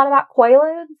know a whole lot about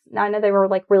Quaaludes. Now, I know they were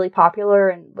like really popular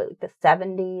in like the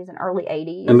 70s and early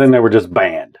 80s. And then they were just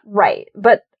banned. Right.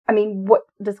 But, I mean, what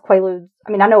does Quaaludes...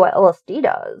 I mean, I know what LSD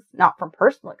does, not from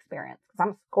personal experience, because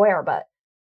I'm a square, but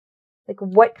like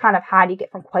what kind of high do you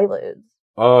get from Quaaludes?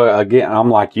 Again, I'm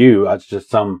like you. It's just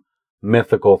some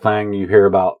mythical thing you hear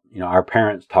about. Our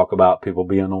parents talk about people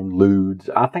being on ludes.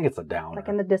 I think it's a downer. Like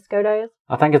in the disco days?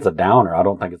 I think it's a downer. I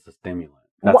don't think it's a stimulant.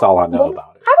 That's all I know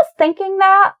about it. I was thinking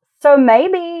that. So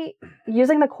maybe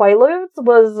using the Quaaludes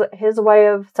was his way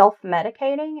of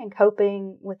self-medicating and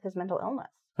coping with his mental illness.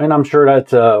 And I'm sure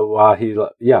that's why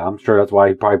I'm sure that's why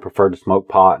he probably preferred to smoke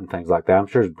pot and things like that. I'm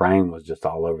sure his brain was just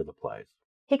all over the place.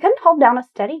 He couldn't hold down a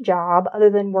steady job other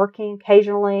than working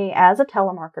occasionally as a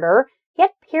telemarketer. He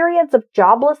had periods of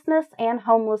joblessness and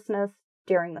homelessness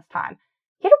during this time.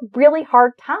 He had a really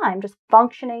hard time just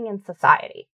functioning in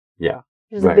society. Yeah.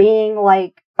 Just being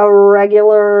like a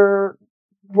regular,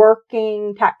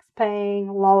 working, tax-paying,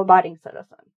 law-abiding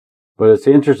citizen. But it's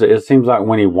interesting. It seems like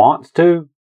when he wants to,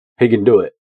 he can do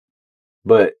it.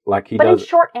 But in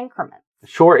short increments.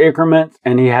 Short increments,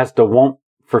 and he has to want,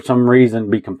 for some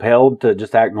reason, be compelled to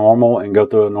just act normal and go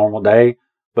through a normal day.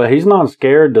 But he's not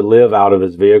scared to live out of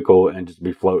his vehicle and just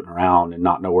be floating around and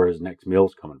not know where his next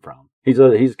meal's coming from. He's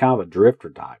kind of a drifter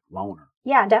type, loner.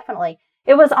 Yeah, definitely.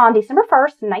 It was on December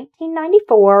 1st,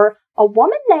 1994, a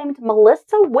woman named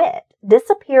Melissa Witt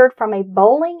disappeared from a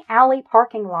bowling alley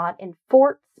parking lot in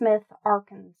Fort Smith,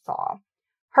 Arkansas.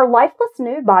 Her lifeless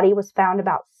nude body was found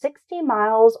about 60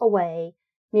 miles away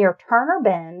near Turner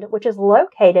Bend, which is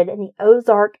located in the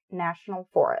Ozark National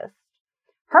Forest.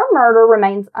 Her murder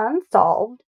remains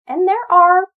unsolved, and there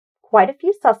are quite a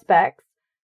few suspects,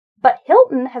 but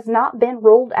Hilton has not been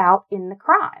ruled out in the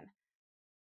crime.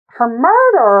 Her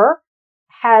murder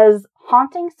has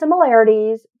haunting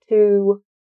similarities to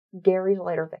Gary's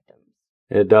later victims.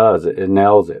 It does. It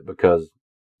nails it because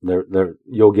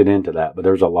you'll get into that, but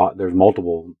there's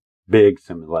multiple big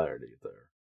similarities there.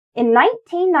 In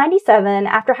 1997,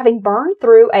 after having burned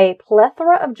through a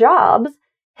plethora of jobs,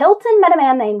 Hilton met a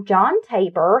man named John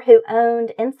Tabor who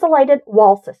owned insulated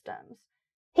wall systems.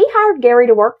 He hired Gary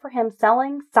to work for him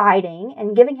selling siding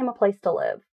and giving him a place to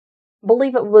live. I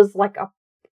believe it was like a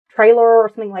trailer or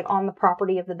something like on the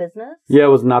property of the business. Yeah, it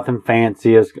was nothing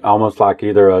fancy. It's almost like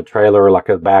either a trailer or like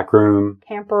a back room.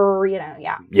 Camper,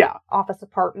 yeah. Yeah. Office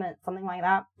apartment, something like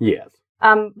that. Yes.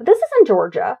 But this is in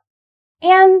Georgia.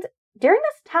 And during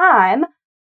this time,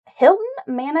 Hilton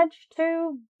managed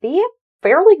to be a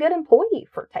fairly good employee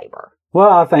for Tabor. Well,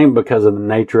 I think because of the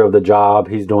nature of the job,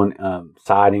 he's doing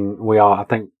siding. I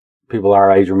think people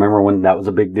our age remember when that was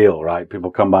a big deal, right? People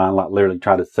come by and literally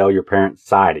try to sell your parents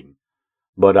siding.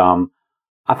 But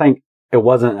I think it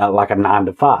wasn't like a 9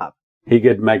 to 5. He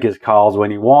could make his calls when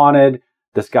he wanted.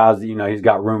 This guy's, he's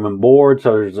got room and board,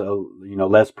 so there's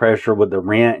less pressure with the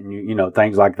rent and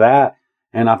things like that.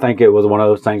 And I think it was one of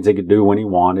those things he could do when he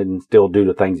wanted and still do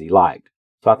the things he liked.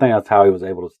 So I think that's how he was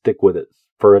able to stick with it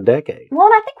for a decade. Well,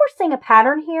 and I think we're seeing a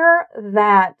pattern here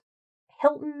that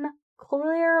Hilton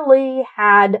clearly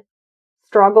had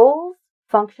struggles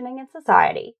functioning in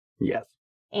society. Yes.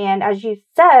 And as you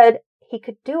said, he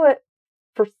could do it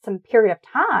for some period of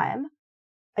time,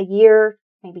 a year,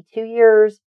 maybe 2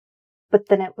 years, but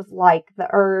then it was like the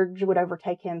urge would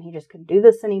overtake him. He just couldn't do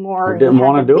this anymore. He didn't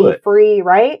want to do it. Free,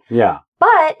 right? Yeah.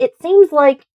 But it seems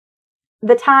like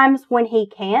the times when he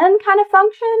can kind of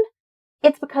function,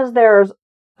 it's because there's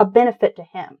a benefit to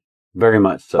him. Very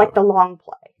much so. Like the long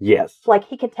play. Yes. Like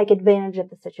he can take advantage of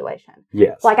the situation.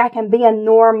 Yes. Like I can be a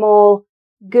normal,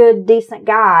 good, decent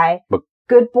guy.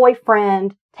 good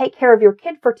boyfriend, take care of your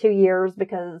kid for 2 years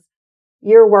because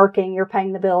you're working, you're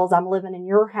paying the bills, I'm living in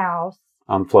your house.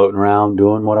 I'm floating around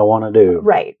doing what I want to do.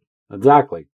 Right.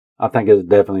 Exactly. I think it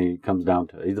definitely comes down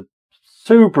to it. He's a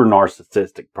super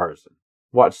narcissistic person.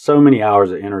 Watched so many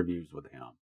hours of interviews with him.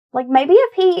 Like, maybe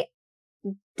if he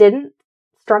didn't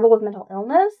struggle with mental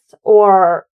illness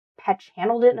or had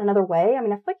channeled it in another way, I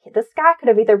mean, I feel like this guy could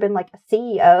have either been like a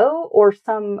CEO or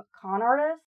some con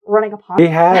artist running a pawn. He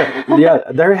had,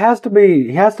 there has to be,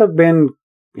 he has to have been,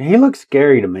 he looks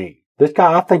scary to me. This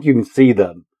guy, I think you can see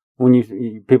them when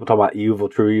people talk about evil,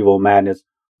 true evil, madness.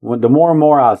 The more and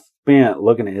more I spent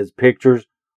looking at his pictures,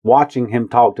 watching him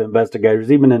talk to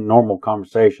investigators, even in normal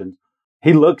conversations,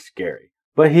 he looks scary.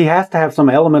 But he has to have some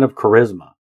element of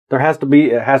charisma. It has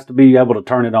to be able to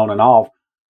turn it on and off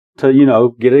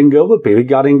to, get in good with people. He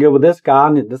got in good with this guy,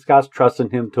 and this guy's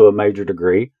trusting him to a major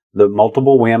degree. The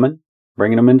multiple women,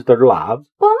 bringing them into their lives.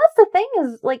 Well, and that's the thing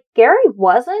is, like, Gary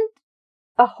wasn't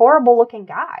a horrible looking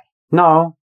guy.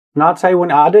 No, not say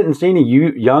when I didn't see any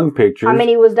young pictures. I mean,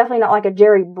 he was definitely not like a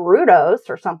Jerry Brudos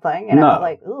or something,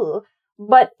 like, ooh.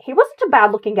 But he wasn't a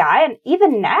bad looking guy, and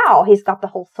even now he's got the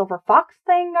whole silver fox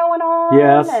thing going on.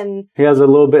 Yes, and he has a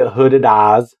little bit hooded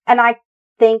eyes. And I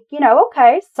think,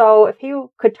 okay, so if he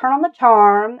could turn on the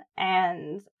charm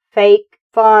and fake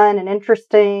fun and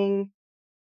interesting,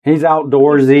 he's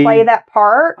outdoorsy. Play that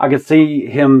part. I could see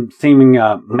him seeming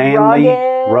manly,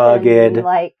 rugged,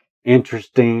 like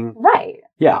interesting. Right.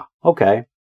 Yeah. Okay.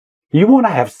 You want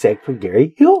to have sex with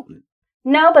Gary Hilton?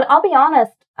 No, but I'll be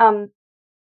honest.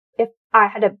 If I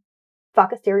had to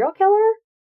fuck a serial killer,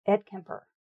 Ed Kemper.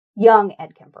 Young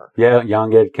Ed Kemper. Yeah,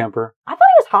 young Ed Kemper. I thought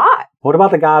he was hot. What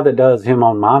about the guy that does him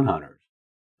on Mindhunters?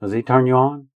 Does he turn you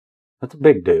on? That's a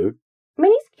big dude. I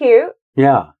mean, he's cute.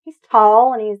 Yeah. He's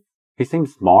tall and he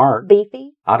seems smart.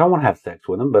 Beefy. I don't want to have sex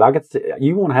with him, but I could see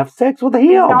you want to have sex with him.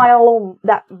 He's got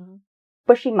that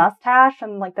bushy mustache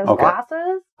and like those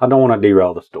glasses. I don't want to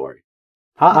derail the story.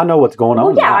 I know what's going on.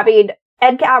 Well, yeah, I mean,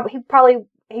 Ed,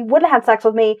 he would have had sex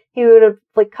with me. He would have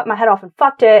like cut my head off and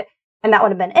fucked it, and that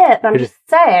would have been it. But I'm just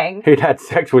saying. He'd had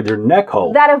sex with your neck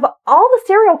hole. That of all the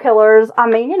serial killers, I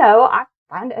mean, I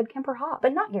find Ed Kemper hot,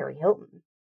 but not Gary Hilton.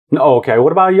 No, okay.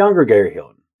 What about a younger Gary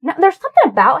Hilton? No, there's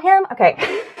something about him.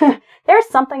 Okay. There's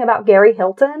something about Gary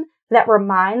Hilton that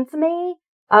reminds me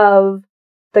of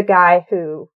the guy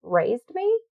who raised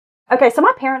me. Okay, so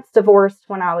my parents divorced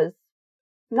when I was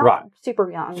not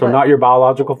super young. So not your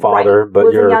biological father, but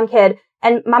was a young kid.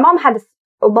 And my mom had this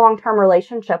long-term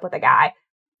relationship with a guy,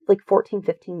 like 14,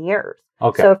 15 years.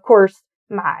 Okay. So, of course,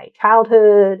 my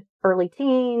childhood, early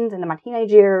teens, into my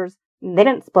teenage years, they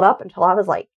didn't split up until I was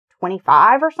like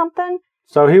 25 or something.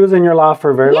 So he was in your life for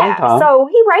a very long time. So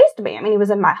he raised me. I mean, he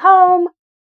was in my home,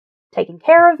 taking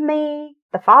care of me,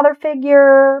 the father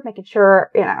figure, making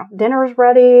sure, dinner's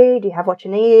ready. Do you have what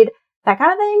you need? That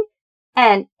kind of thing.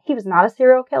 And he was not a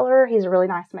serial killer. He's a really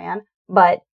nice man,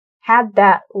 but had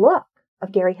that look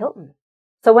of Gary Hilton.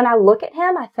 So when I look at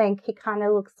him, I think he kind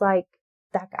of looks like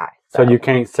that guy. So you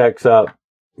can't sex up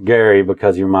Gary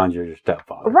because you remind you of your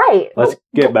stepfather. Right. Let's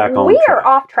get back on We track. are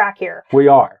off track here. We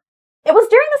are. It was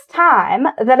during this time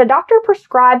that a doctor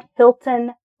prescribed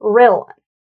Hilton Ritalin.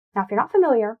 Now, if you're not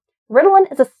familiar,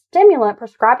 Ritalin is a stimulant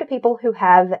prescribed to people who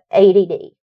have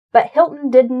ADD. But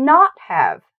Hilton did not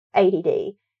have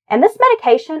ADD, and this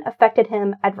medication affected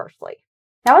him adversely.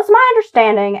 Now, it's my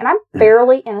understanding, and I'm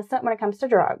fairly innocent when it comes to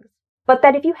drugs, but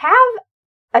that if you have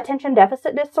attention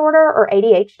deficit disorder or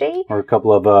ADHD, or a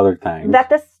couple of other things, that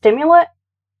this stimulant,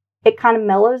 it kind of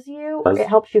mellows you, it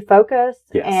helps you focus,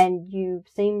 and you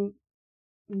seem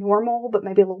normal, but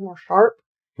maybe a little more sharp.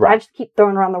 Right. I just keep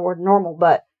throwing around the word normal,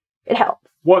 but it helps.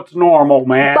 What's normal,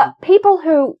 man? But people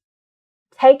who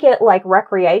take it like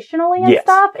recreationally and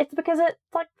stuff, it's because it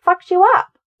like fucks you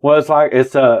up. Well,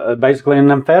 it's basically an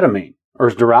amphetamine, or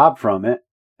is derived from it.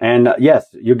 And yes,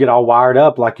 you get all wired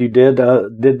up like you did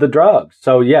the drugs.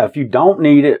 So yeah, if you don't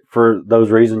need it for those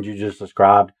reasons you just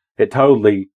described, it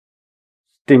totally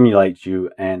stimulates you.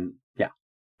 And yeah.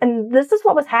 And this is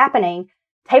what was happening.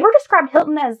 Tabor described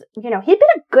Hilton as, he'd been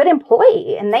a good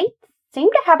employee, and they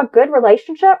seemed to have a good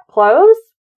relationship, close,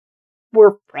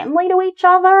 were friendly to each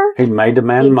other. He made the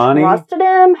man money. Trusted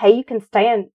him. Hey, you can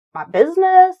stay in my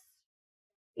business.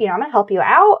 I'm going to help you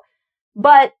out.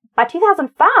 But by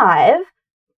 2005,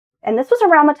 and this was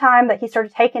around the time that he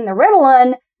started taking the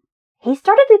Ritalin, he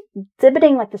started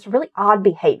exhibiting like this really odd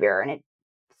behavior, and it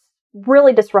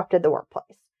really disrupted the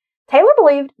workplace. Taylor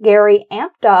believed Gary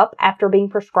amped up after being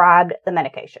prescribed the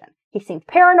medication. He seemed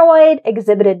paranoid,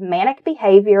 exhibited manic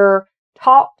behavior,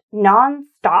 talked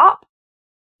nonstop,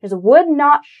 Just would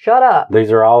not shut up.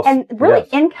 These are all... And really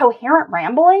incoherent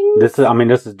ramblings. This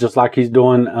is just like he's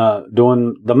doing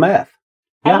the meth.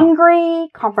 Yeah. Angry,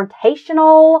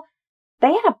 confrontational.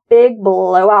 They had a big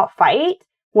blowout fight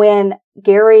when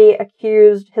Gary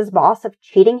accused his boss of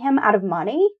cheating him out of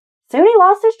money. Soon he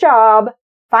lost his job,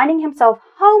 finding himself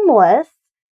homeless,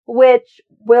 which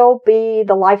will be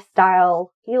the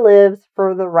lifestyle he lives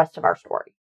for the rest of our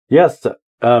story. Yes.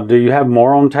 Do you have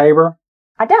more on Tabor?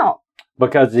 I don't.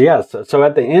 Because, yes, so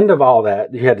at the end of all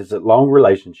that, you had this long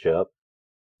relationship,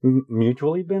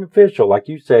 mutually beneficial. Like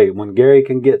you say, when Gary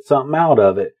can get something out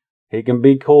of it, he can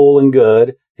be cool and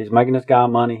good. He's making this guy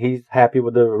money. He's happy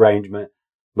with the arrangement.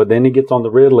 But then he gets on the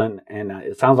Ritalin, and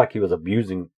it sounds like he was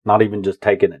abusing, not even just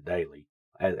taking it daily,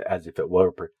 as if it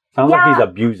were. Sounds like he's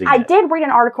abusing it. I did read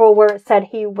an article where it said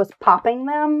he was popping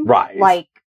them. Right. Like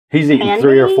he's eating candy.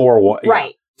 3 or 4.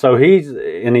 Right. So he's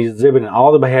exhibiting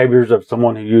all the behaviors of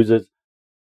someone who uses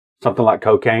something like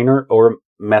cocaine or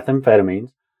methamphetamines,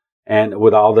 and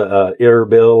with all the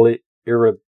irritability.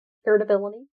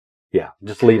 Yeah,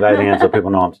 just leave that in so people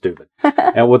know I'm stupid.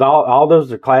 And with all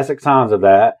those are classic signs of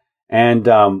that. And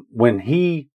when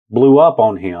he blew up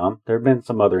on him, there have been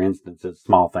some other instances,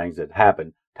 small things that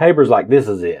happened. Tabor's like, this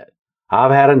is it.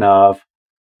 I've had enough.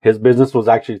 His business was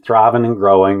actually thriving and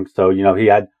growing. So,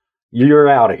 you're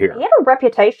out of here. He had a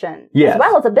reputation as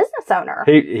well as a business owner.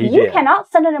 You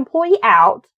cannot send an employee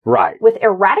out with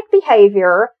erratic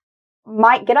behavior,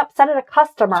 might get upset at a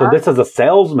customer. So this is a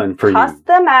salesman for cuss you.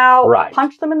 them out,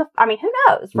 punch them in the... I mean, who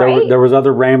knows, right? There was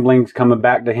other ramblings coming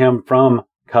back to him from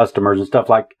customers and stuff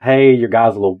like, hey, your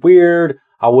guy's a little weird.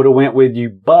 I would have went with you,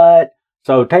 but...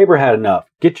 So Tabor had enough.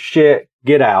 Get your shit,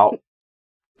 get out.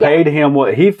 Paid him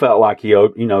what he felt like he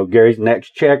owed, Gary's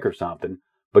next check or something.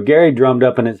 But Gary drummed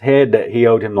up in his head that he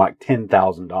owed him like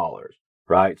 $10,000,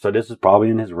 right? So this is probably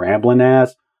in his rambling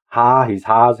ass high. He's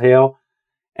high as hell.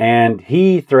 And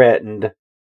he threatened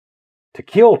to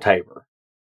kill Tabor.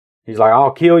 He's like,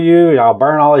 I'll kill you. I'll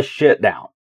burn all this shit down.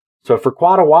 So for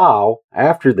quite a while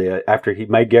after he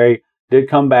made Gary did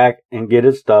come back and get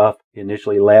his stuff. He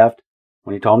initially left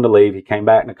when he told him to leave. He came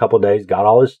back in a couple of days, got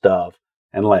all his stuff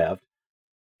and left.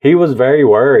 He was very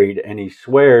worried, and he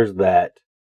swears that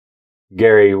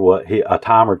Gary, a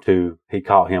time or two, he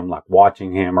caught him like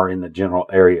watching him or in the general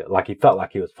area. Like he felt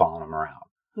like he was following him around.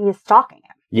 He was stalking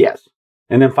him. Yes.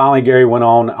 And then finally Gary went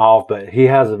off, but he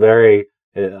has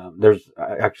there's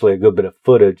actually a good bit of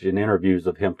footage and interviews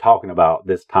of him talking about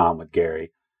this time with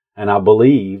Gary. And I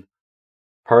believe,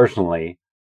 personally,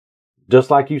 just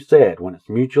like you said, when it's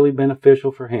mutually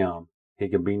beneficial for him, he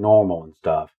can be normal and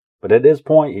stuff. But at this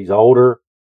point, he's older.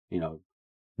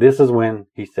 This is when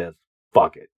he says,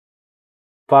 fuck it.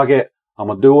 Fuck it. I'm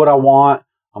going to do what I want.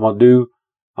 I'm going to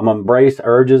embrace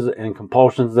urges and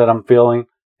compulsions that I'm feeling.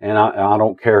 And I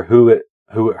don't care who it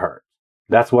hurts.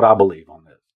 That's what I believe on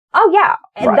this. Oh, yeah.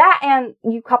 And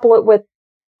and you couple it with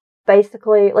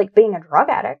basically like being a drug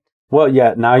addict. Well,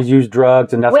 yeah. Now he's used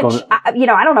drugs, and that's I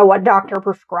don't know what doctor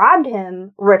prescribed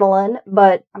him Ritalin,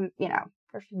 but,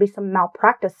 there should be some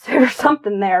malpractice or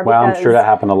something there. Well, I'm sure that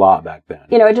happened a lot back then.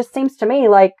 It just seems to me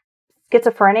like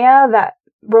schizophrenia, that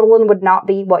Ritalin would not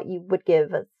be what you would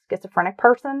give a schizophrenic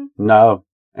person. No.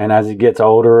 And as he gets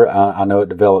older, I know it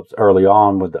develops early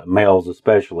on with the males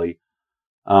especially.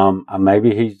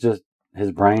 Maybe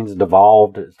his brain's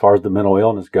devolved as far as the mental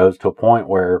illness goes to a point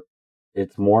where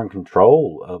it's more in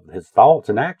control of his thoughts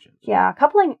and actions. Yeah,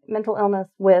 coupling mental illness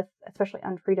with, especially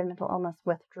untreated mental illness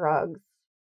with drugs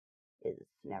is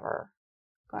never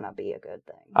going to be a good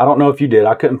thing. I don't know if you did.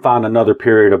 I couldn't find another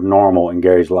period of normal in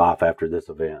Gary's life after this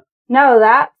event. No,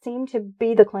 that seemed to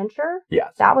be the clincher.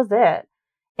 Yes. That was it.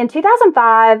 In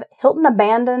 2005, Hilton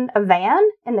abandoned a van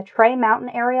in the Trey Mountain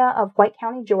area of White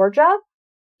County, Georgia.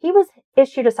 He was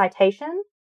issued a citation,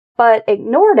 but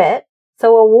ignored it,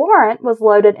 so a warrant was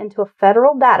loaded into a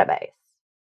federal database.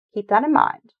 Keep that in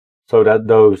mind. So that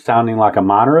though sounding like a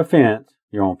minor offense,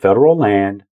 you're on federal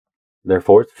land,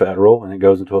 therefore it's federal, and it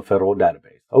goes into a federal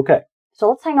database. Okay. So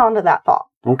let's hang on to that thought.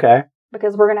 Okay.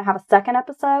 Because we're going to have a second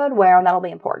episode where that'll be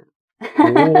important.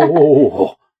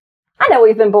 Oh. I know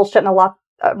we've been bullshitting a lot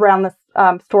around this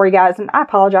story, guys, and I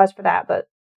apologize for that, but...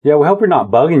 Yeah, we hope we're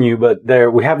not bugging you, but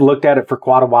we have looked at it for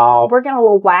quite a while. We're getting a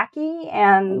little wacky,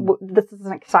 and this is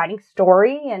an exciting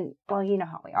story, and, well, you know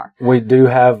how we are. We do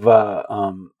have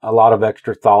a lot of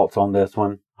extra thoughts on this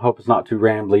one. I hope it's not too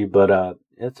rambly, but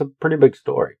it's a pretty big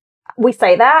story. We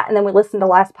say that, and then we listen to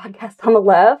last podcast on the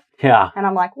left. Yeah. And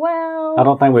I'm like, well... I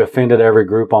don't think we offended every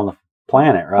group on the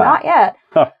planet, right? Not yet.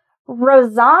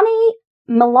 Rosani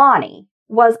Milani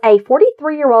was a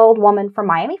 43-year-old woman from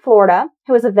Miami, Florida,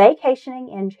 who was vacationing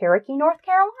in Cherokee, North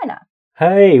Carolina.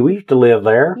 Hey, we used to live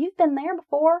there. You've been there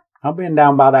before. I've been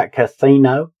down by that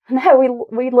casino. No,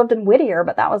 we lived in Whittier,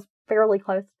 but that was fairly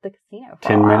close to the casino.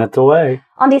 10 minutes away.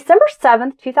 On December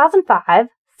 7th, 2005,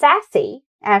 Sassy,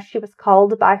 as she was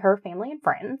called by her family and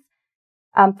friends,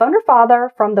 phoned her father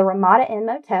from the Ramada Inn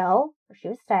Motel where she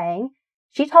was staying.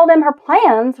 She told him her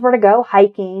plans were to go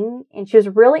hiking, and she was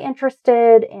really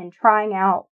interested in trying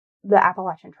out the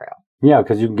Appalachian Trail. Yeah,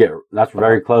 because that's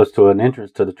very close to an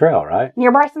entrance to the trail, right?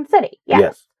 Near Bryson City,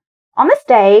 Yes. On this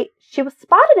day, she was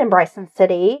spotted in Bryson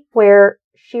City where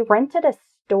she rented a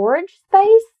storage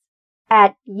space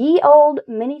at Ye Old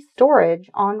Mini Storage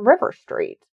on River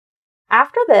Street.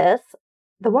 After this,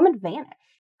 the woman vanished.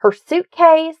 Her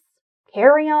suitcase,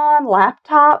 carry-on,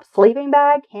 laptop, sleeping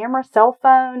bag, camera, cell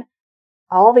phone,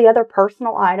 all the other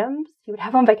personal items you would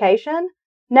have on vacation,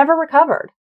 never recovered.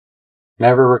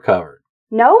 Never recovered.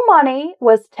 No money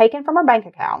was taken from her bank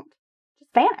account.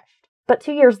 Just vanished. But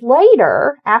 2 years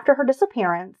later, after her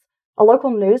disappearance, a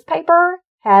local newspaper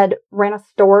had ran a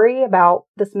story about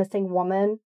this missing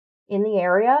woman in the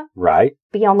area. Right.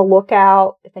 Be on the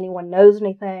lookout if anyone knows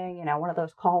anything, one of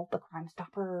those call the Crime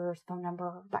Stoppers, phone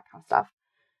number, that kind of stuff.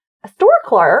 A store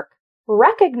clerk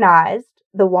recognized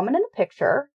the woman in the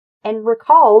picture and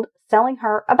recalled selling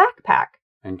her a backpack.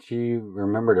 And she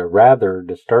remembered a rather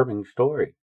disturbing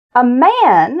story. A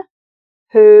man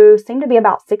who seemed to be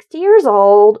about 60 years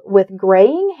old with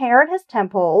graying hair at his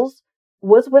temples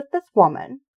was with this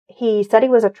woman. He said he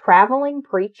was a traveling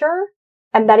preacher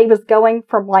and that he was going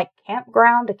from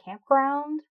campground to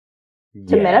campground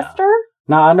to minister.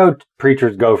 Now, I know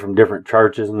preachers go from different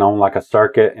churches and on a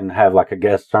circuit and have a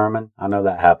guest sermon. I know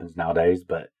that happens nowadays,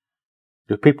 but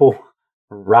do people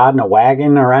riding a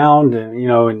wagon around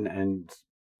and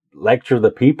lecture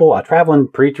the people? A traveling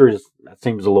preacher that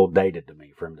seems a little dated to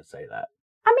me for him to say that.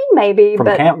 I mean, maybe. From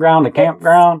campground to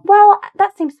campground? Well,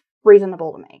 that seems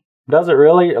reasonable to me. Does it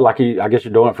really? I guess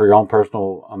you're doing it for your own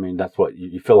personal, that's what,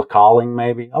 you feel a calling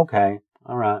maybe? Okay,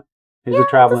 all right. He's a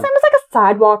traveling. It's the same as a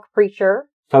sidewalk preacher.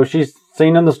 So she's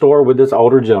seen in the store with this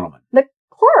older gentleman. The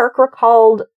clerk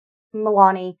recalled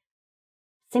Milani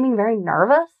seeming very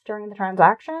nervous during the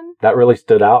transaction. That really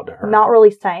stood out to her. Not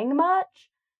really saying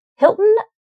much. Hilton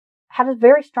had a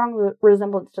very strong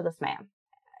resemblance to this man.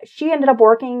 She ended up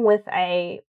working with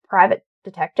a private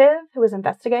detective who was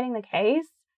investigating the case.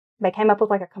 They came up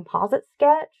with a composite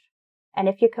sketch. And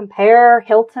if you compare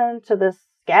Hilton to this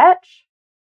sketch,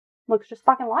 looks just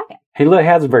fucking like him. He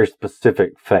has a very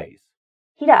specific face.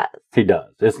 He does. He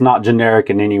does. It's not generic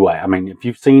in any way. If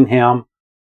you've seen him,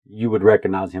 you would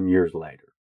recognize him years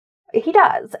later. He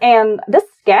does. And this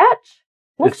sketch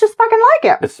looks just fucking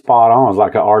like him. It's spot on. It's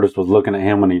like an artist was looking at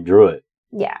him when he drew it.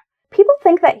 Yeah. People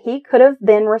think that he could have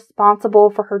been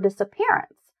responsible for her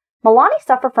disappearance. Milani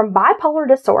suffered from bipolar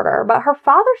disorder, but her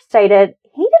father stated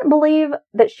he didn't believe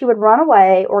that she would run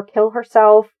away or kill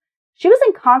herself. She was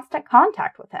in constant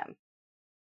contact with him.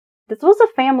 This was a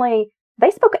family,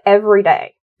 they spoke every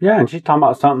day. Yeah, and she's talking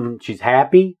about something, she's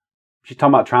happy. She's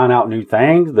talking about trying out new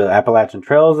things. The Appalachian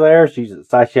Trail is there. She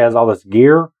has all this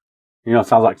gear. It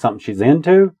sounds like something she's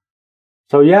into.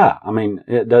 So yeah,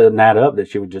 it doesn't add up that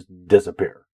she would just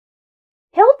disappear.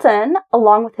 Hilton,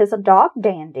 along with his dog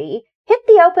Dandy, hit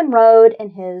the open road in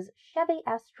his Chevy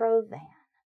Astro van,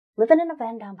 living in a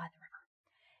van down by the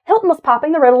river. Hilton was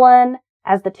popping the Ritalin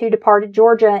as the two departed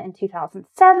Georgia in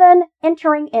 2007,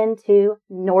 entering into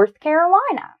North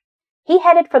Carolina. He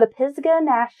headed for the Pisgah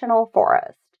National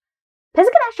Forest.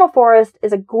 Pisgah National Forest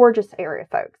is a gorgeous area,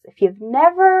 folks. If you've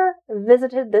never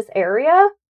visited this area,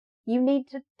 you need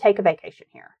to take a vacation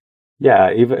here. Yeah,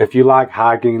 if you like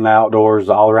hiking in the outdoors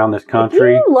all around this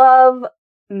country. If you love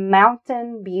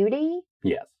mountain beauty,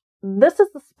 yes, this is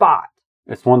the spot.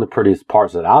 It's one of the prettiest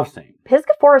parts that I've seen.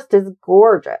 Pisgah Forest is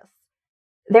gorgeous.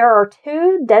 There are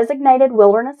 2 designated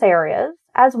wilderness areas,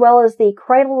 as well as the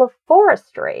Cradle of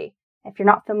Forestry. If you're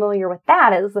not familiar with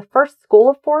that, it is the first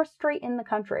school of forestry in the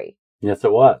country. Yes,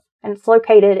 it was. And it's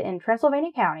located in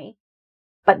Transylvania County.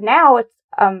 But now it's,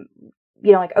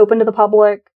 open to the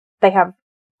public. They have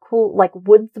cool,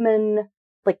 woodsman,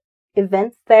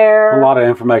 events there. A lot of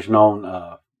information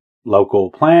on local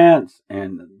plants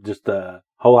and just the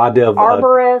whole idea of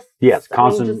arborists. Yes,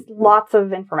 just lots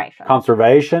of information.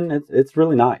 Conservation. It's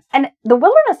really nice. And the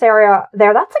wilderness area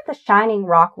there, that's the Shining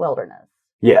Rock Wilderness.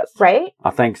 Yes. Right? I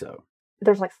think so.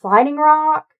 There's sliding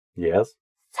rock. Yes.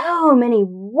 So many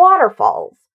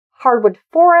waterfalls, hardwood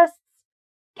forests,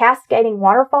 cascading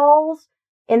waterfalls.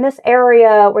 In this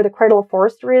area where the Cradle of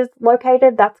Forestry is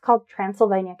located, that's called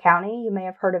Transylvania County. You may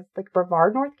have heard of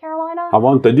Brevard, North Carolina. I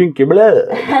want to drink your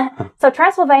blood. So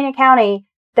Transylvania County,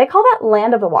 they call that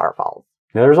Land of the Waterfalls.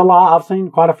 There's a lot. I've seen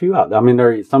quite a few out there. I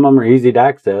mean, some of them are easy to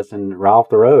access and right off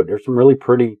the road. There's some really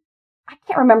pretty. I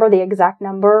can't remember the exact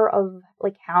number of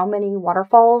like how many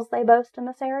waterfalls they boast in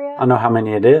this area. I know how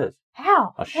many it is.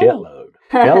 How? A shitload.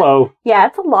 Hello. Yeah,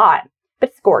 it's a lot, but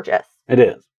it's gorgeous. It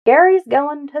is. Gary's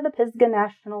going to the Pisgah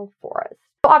National Forest.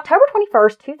 So October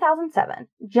 21st, 2007,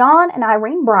 John and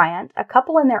Irene Bryant, a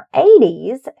couple in their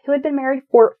 80s who had been married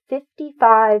for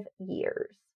 55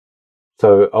 years.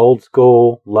 So old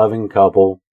school, loving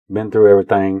couple, been through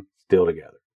everything, still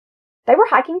together. They were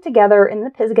hiking together in the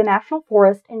Pisgah National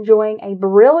Forest, enjoying a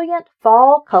brilliant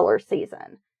fall color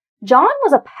season. John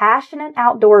was a passionate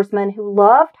outdoorsman who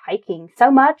loved hiking so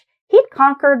much he'd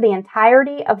conquered the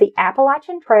entirety of the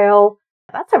Appalachian Trail,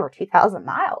 that's over 2,000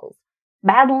 miles,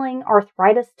 battling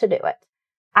arthritis to do it.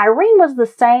 Irene was the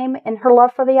same in her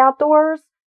love for the outdoors.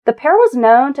 The pair was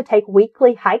known to take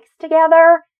weekly hikes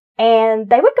together, and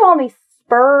they would go on these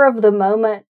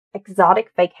spur-of-the-moment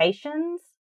exotic vacations.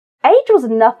 Age was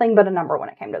nothing but a number when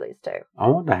it came to these two.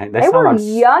 Oh, they were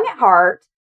young at heart,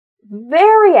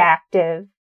 very active,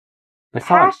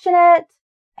 passionate,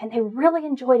 and they really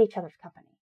enjoyed each other's company.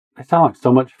 They sound like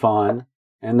so much fun,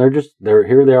 and they're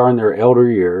here they are in their elder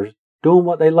years, doing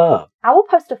what they love. I will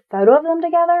post a photo of them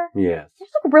together. Yes. They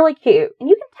just look really cute, and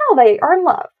you can tell they are in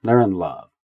love. They're in love.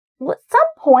 Well, at some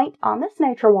point on this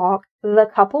nature walk, the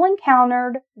couple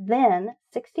encountered then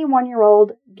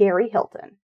 61-year-old Gary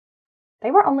Hilton. They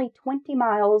were only 20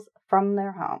 miles from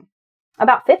their home.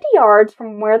 About 50 yards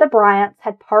from where the Bryants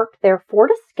had parked their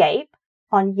Ford Escape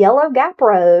on Yellow Gap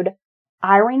Road,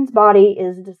 Irene's body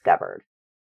is discovered.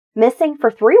 Missing for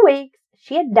 3 weeks,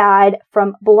 she had died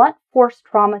from blunt force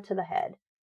trauma to the head.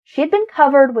 She had been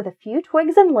covered with a few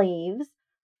twigs and leaves,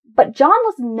 but John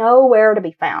was nowhere to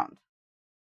be found.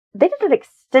 They did an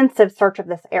extensive search of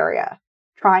this area,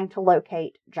 trying to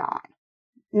locate John.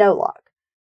 No luck.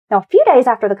 Now, a few days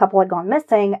after the couple had gone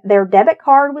missing, their debit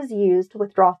card was used to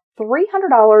withdraw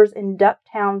 $300 in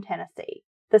Ducktown, Tennessee.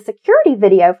 The security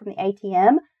video from the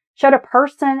ATM showed a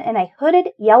person in a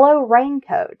hooded yellow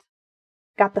raincoat.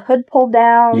 Got the hood pulled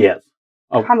down. Yes.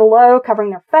 Oh. Kind of low, covering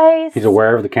their face. He's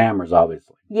aware of the cameras,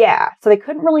 obviously. Yeah, so they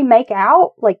couldn't really make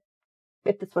out, like,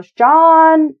 if this was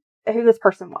John, who this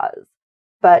person was.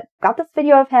 But got this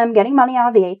video of him getting money out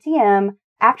of the ATM.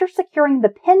 After securing the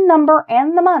PIN number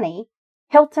and the money,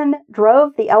 Hilton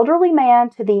drove the elderly man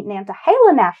to the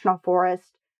Nantahala National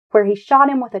Forest, where he shot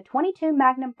him with a .22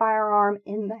 Magnum firearm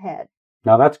in the head.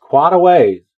 Now, that's quite a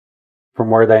ways from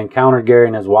where they encountered Gary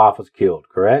and his wife was killed,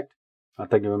 correct? I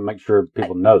think we make sure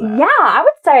people know that. Yeah, I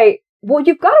would say, well,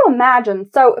 you've got to imagine.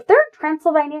 So if they're in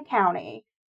Transylvania County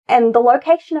and the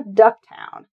location of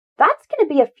Ducktown, that's going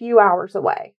to be a few hours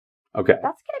away. Okay.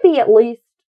 That's going to be at least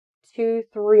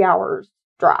 2-3 hours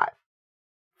drive.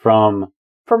 From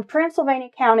Transylvania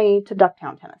County to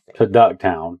Ducktown, Tennessee. To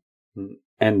Ducktown.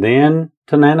 And then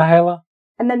to Nantahala?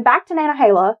 And then back to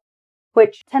Nantahala,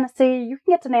 which Tennessee, you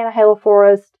can get to Nantahala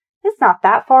Forest. It's not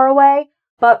that far away.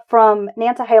 But from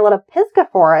Nantahala to Pisgah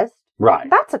Forest, right,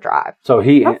 that's a drive. So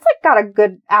that's like got a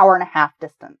good hour and a half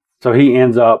distance. So he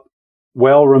ends up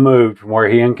well removed from where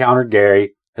he encountered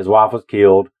Gary. His wife was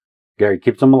killed. Gary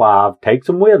keeps him alive, takes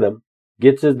him with him,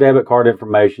 gets his debit card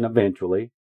information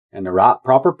eventually, and the right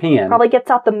proper PIN. Probably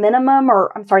gets out the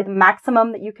the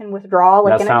maximum that you can withdraw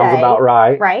like in a day. That sounds about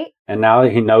right. Right? And now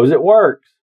that he knows it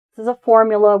works. This is a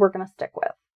formula we're going to stick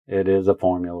with. It is a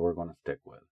formula we're going to stick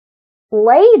with.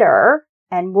 Later,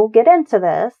 and we'll get into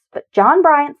this, but John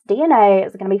Bryant's DNA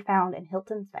is going to be found in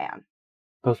Hilton's van.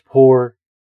 Those poor,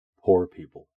 poor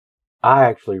people. I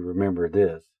actually remember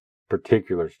this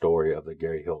particular story of the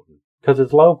Gary Hilton because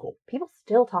it's local. People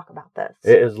still talk about this.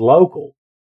 It is local.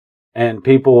 And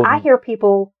people... I hear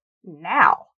people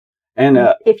now. And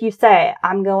if you say,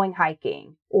 I'm going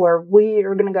hiking, or we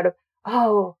are going to go to,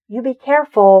 oh, you be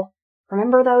careful.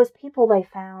 Remember those people they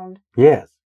found? Yes.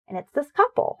 And it's this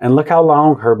couple. And look how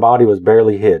long her body was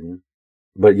barely hidden,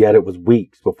 but yet it was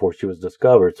weeks before she was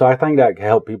discovered. So I think that can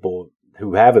help people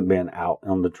who haven't been out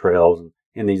on the trails and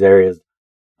in these areas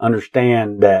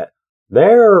understand that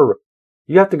they're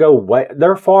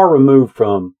far removed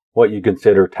from what you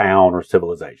consider town or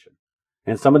civilization.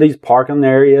 And some of these parking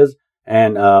areas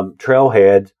and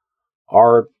trailheads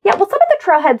are... Yeah, well, some of the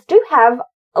trailheads do have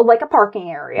like a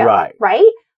parking area. Right. Right?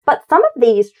 But some of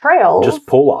these trails... just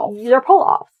pull-offs. They're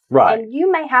pull-offs. Right. And you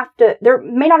may have to... There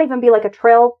may not even be like a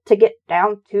trail to get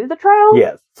down to the trail.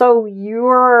 Yes. So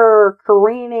you're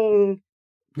careening...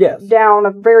 Yes. Down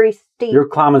a very steep... You're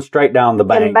climbing straight down the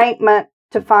bank. Embankment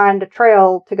to find a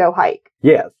trail to go hike.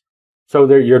 Yes. So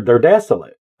they're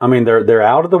desolate. I mean, they're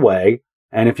out of the way.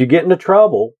 And if you get into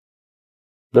trouble,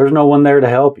 there's no one there to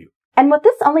help you. And with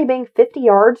this only being 50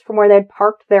 yards from where they'd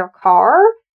parked their car,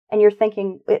 and you're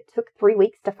thinking it took 3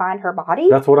 weeks to find her body.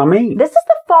 That's what I mean. This is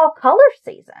the fall color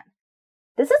season.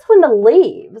 This is when the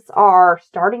leaves are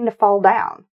starting to fall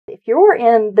down. If you're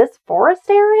in this forest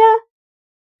area,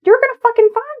 you're going to fucking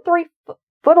find 3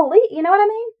 foot of leaves. You know what I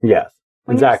mean? Yes.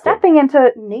 When exactly. you're stepping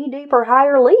into knee-deep or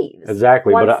higher leaves.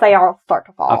 Exactly. Once they all start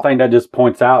to fall. I think that just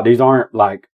points out these aren't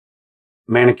like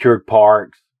manicured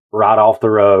parks right off the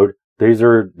road. These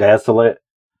are desolate,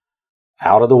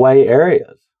 out-of-the-way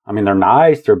areas. I mean, they're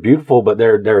nice, they're beautiful, but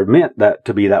they're meant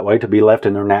to be that way, to be left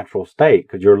in their natural state,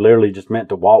 because you're literally just meant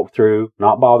to walk through,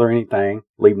 not bother anything,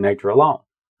 leave nature alone.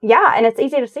 Yeah, and it's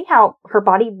easy to see how her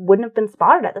body wouldn't have been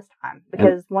spotted at this time,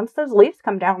 because once those leaves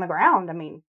come down on the ground, I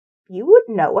mean, you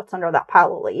wouldn't know what's under that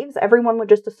pile of leaves. Everyone would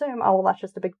just assume, oh, well, that's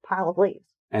just a big pile of leaves.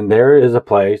 And there is a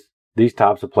place, these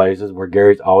types of places, where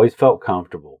Gary's always felt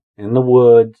comfortable, in the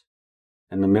woods,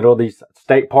 in the middle of these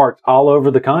state parks all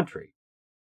over the country.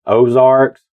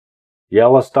 Ozarks,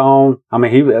 Yellowstone. I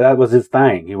mean, that was his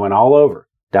thing. He went all over.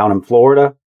 Down in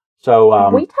Florida. So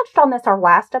we touched on this our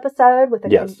last episode with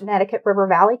the Connecticut River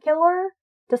Valley killer.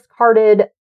 Discarded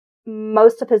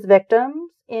most of his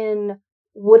victims in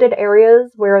wooded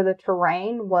areas where the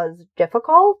terrain was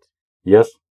difficult. Yes.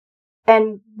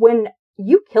 And when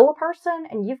you kill a person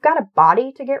and you've got a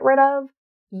body to get rid of,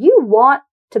 you want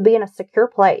to be in a secure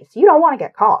place. You don't want to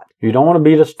get caught. You don't want to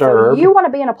be disturbed. So you want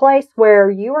to be in a place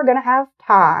where you are going to have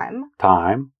time.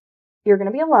 You're going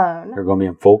to be alone. You're going to be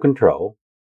in full control.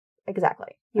 Exactly.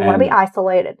 You want to be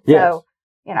isolated. Yes. So,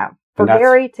 for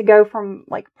Gary to go from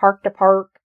like park to park.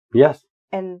 Yes.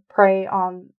 And prey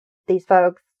on these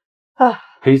folks.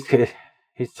 He's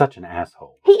such an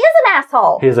asshole. He is an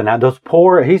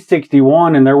asshole. He's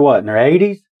 61 and they're what, in their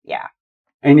 80s? Yeah.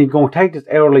 And he's going to take this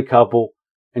elderly couple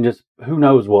and just, who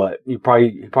knows what. He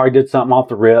probably did something off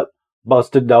the rip,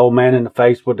 busted the old man in the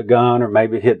face with the gun, or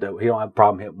maybe he don't have a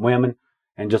problem hitting women,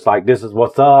 and just like, this is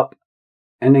what's up,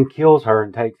 and then kills her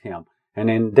and takes him. And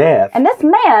in death. And this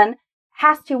man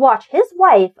has to watch his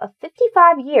wife of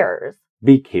 55 years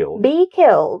be killed.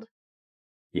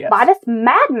 Yes. By this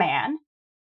madman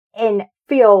and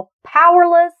feel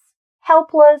powerless,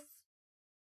 helpless.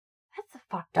 That's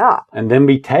fucked up. And then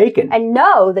be taken. And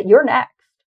know that you're next.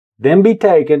 Then be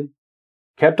taken,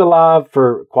 kept alive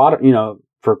for quite a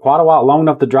while, long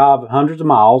enough to drive hundreds of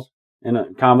miles in a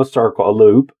kind of a circle, a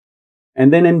loop,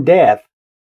 and then in death,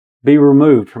 be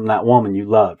removed from that woman you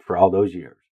loved for all those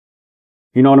years.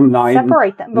 You know what I'm saying?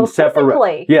 Separate them. Well,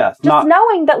 physically. Yes. Just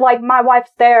knowing that, like, my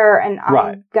wife's there and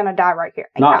I'm going to die right here.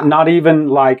 Not even,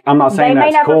 like, I'm not saying that's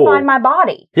cool. They may never find my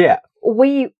body. Yeah.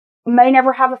 We may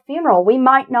never have a funeral. We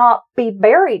might not be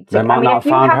buried. They might not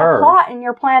find her. If you have a plot and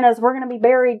your plan is we're going to be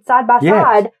buried side by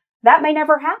side, that may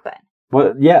never happen.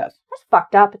 Well, yes. That's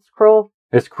fucked up. It's cruel.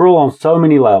 It's cruel on so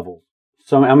many levels.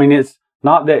 So, I mean, it's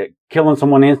not that killing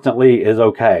someone instantly is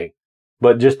okay,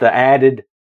 but just the added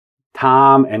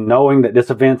time and knowing that this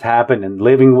event's happened and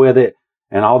living with it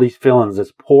and all these feelings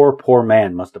this poor, poor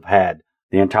man must have had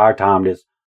the entire time. This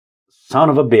son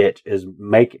of a bitch is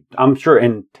I'm sure,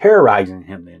 and terrorizing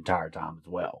him the entire time as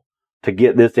well to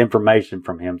get this information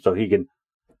from him so he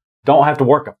don't have to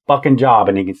work a fucking job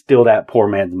and he can steal that poor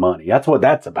man's money. That's what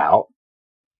that's about.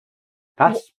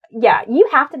 Yeah, you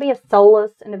have to be a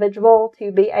soulless individual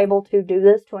to be able to do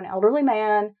this to an elderly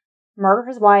man, murder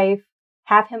his wife,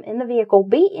 have him in the vehicle,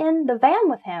 be in the van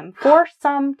with him for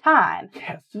some time.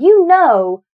 Yes.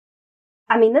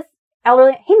 This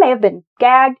elderly, he may have been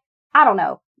gagged. I don't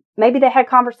know. Maybe they had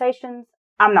conversations.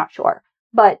 I'm not sure.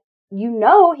 But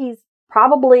he's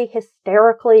probably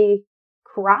hysterically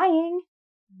crying,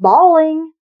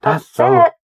 bawling, That's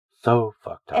upset. So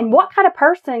fucked up. And what kind of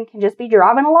person can just be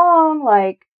driving along,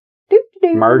 like,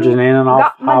 merging in and off.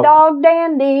 Got my dog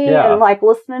Dandy, and like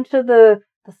listening to the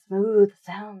smooth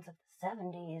sounds of the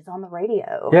 70s on the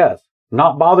radio. Yes.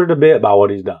 Not bothered a bit by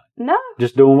what he's done. No.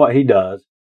 Just doing what he does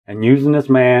and using this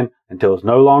man until it's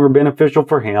no longer beneficial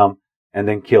for him and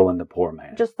then killing the poor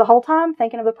man. Just the whole time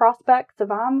thinking of the prospects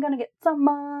of I'm going to get some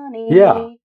money. Yeah.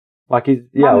 Like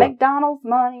my McDonald's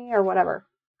money or whatever.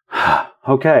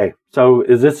 Okay. So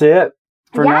is this it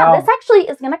for now? Yeah, this actually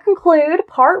is going to conclude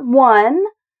part 1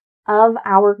 of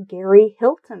our Gary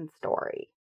Hilton story.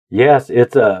 Yes,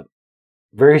 it's a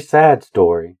very sad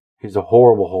story. He's a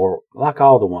horrible, like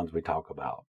all the ones we talk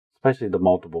about, especially the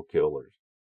multiple killers.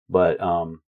 But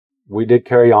we did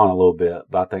carry on a little bit,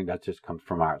 but I think that just comes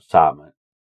from our excitement.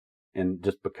 And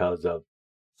just because of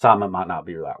excitement might not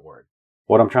be the right word.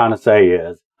 What I'm trying to say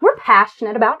is we're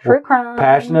passionate about true crime.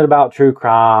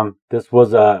 This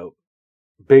was a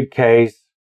big case.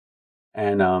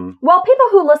 And well, people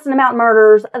who listen to Mountain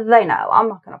Murders, they know. I'm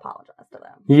not going to apologize to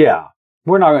them. Yeah.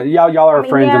 We're not going to. Y'all are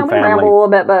friends and family. We ramble a little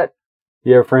bit, but...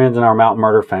 Yeah, friends in our Mountain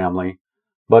Murder family.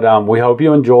 But we hope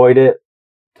you enjoyed it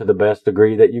to the best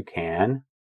degree that you can.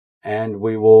 And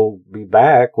we will be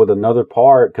back with another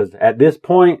part, because at this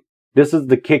point, this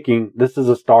is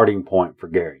a starting point for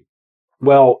Gary.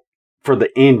 Well, for the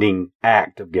ending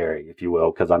act of Gary, if you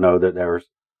will, because I know that there's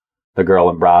the girl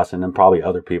in Bryson and probably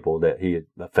other people that he had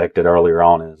affected earlier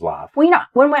on in his life. Well,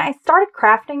 when I started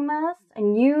crafting this,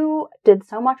 and you did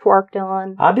so much work,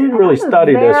 Dylan. I did really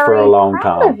study this for a long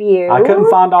time. Of you. I couldn't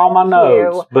find all my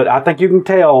notes, but I think you can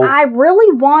tell. I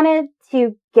really wanted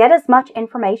to get as much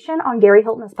information on Gary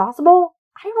Hilton as possible.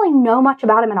 I didn't really know much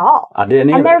about him at all. I didn't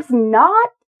either. And there's not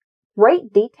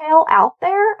great detail out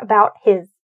there about his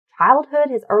childhood,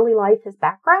 his early life, his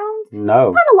background.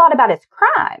 No. Not a lot about his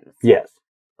crimes. Yes.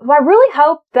 Well, I really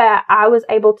hope that I was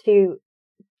able to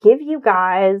give you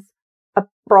guys a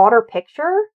broader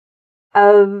picture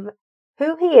of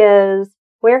who he is,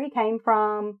 where he came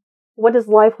from, what his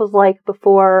life was like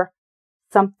before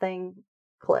something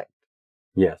clicked.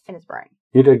 Yes. In his brain.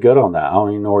 You did good on that. I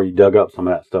don't even know where you dug up some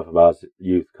of that stuff about his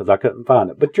youth, because I couldn't find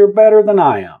it. But you're better than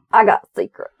I am. I got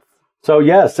secrets. So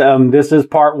yes, this is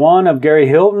part 1 of Gary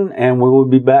Hilton, and we will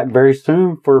be back very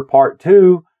soon for part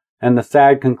 2 and the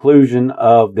sad conclusion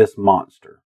of this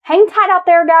monster. Hang tight out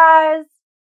there, guys.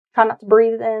 Try not to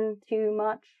breathe in too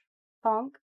much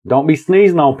funk. Don't be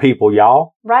sneezing on people,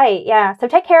 y'all. Right, yeah. So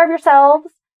take care of yourselves.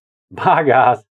 Bye, guys.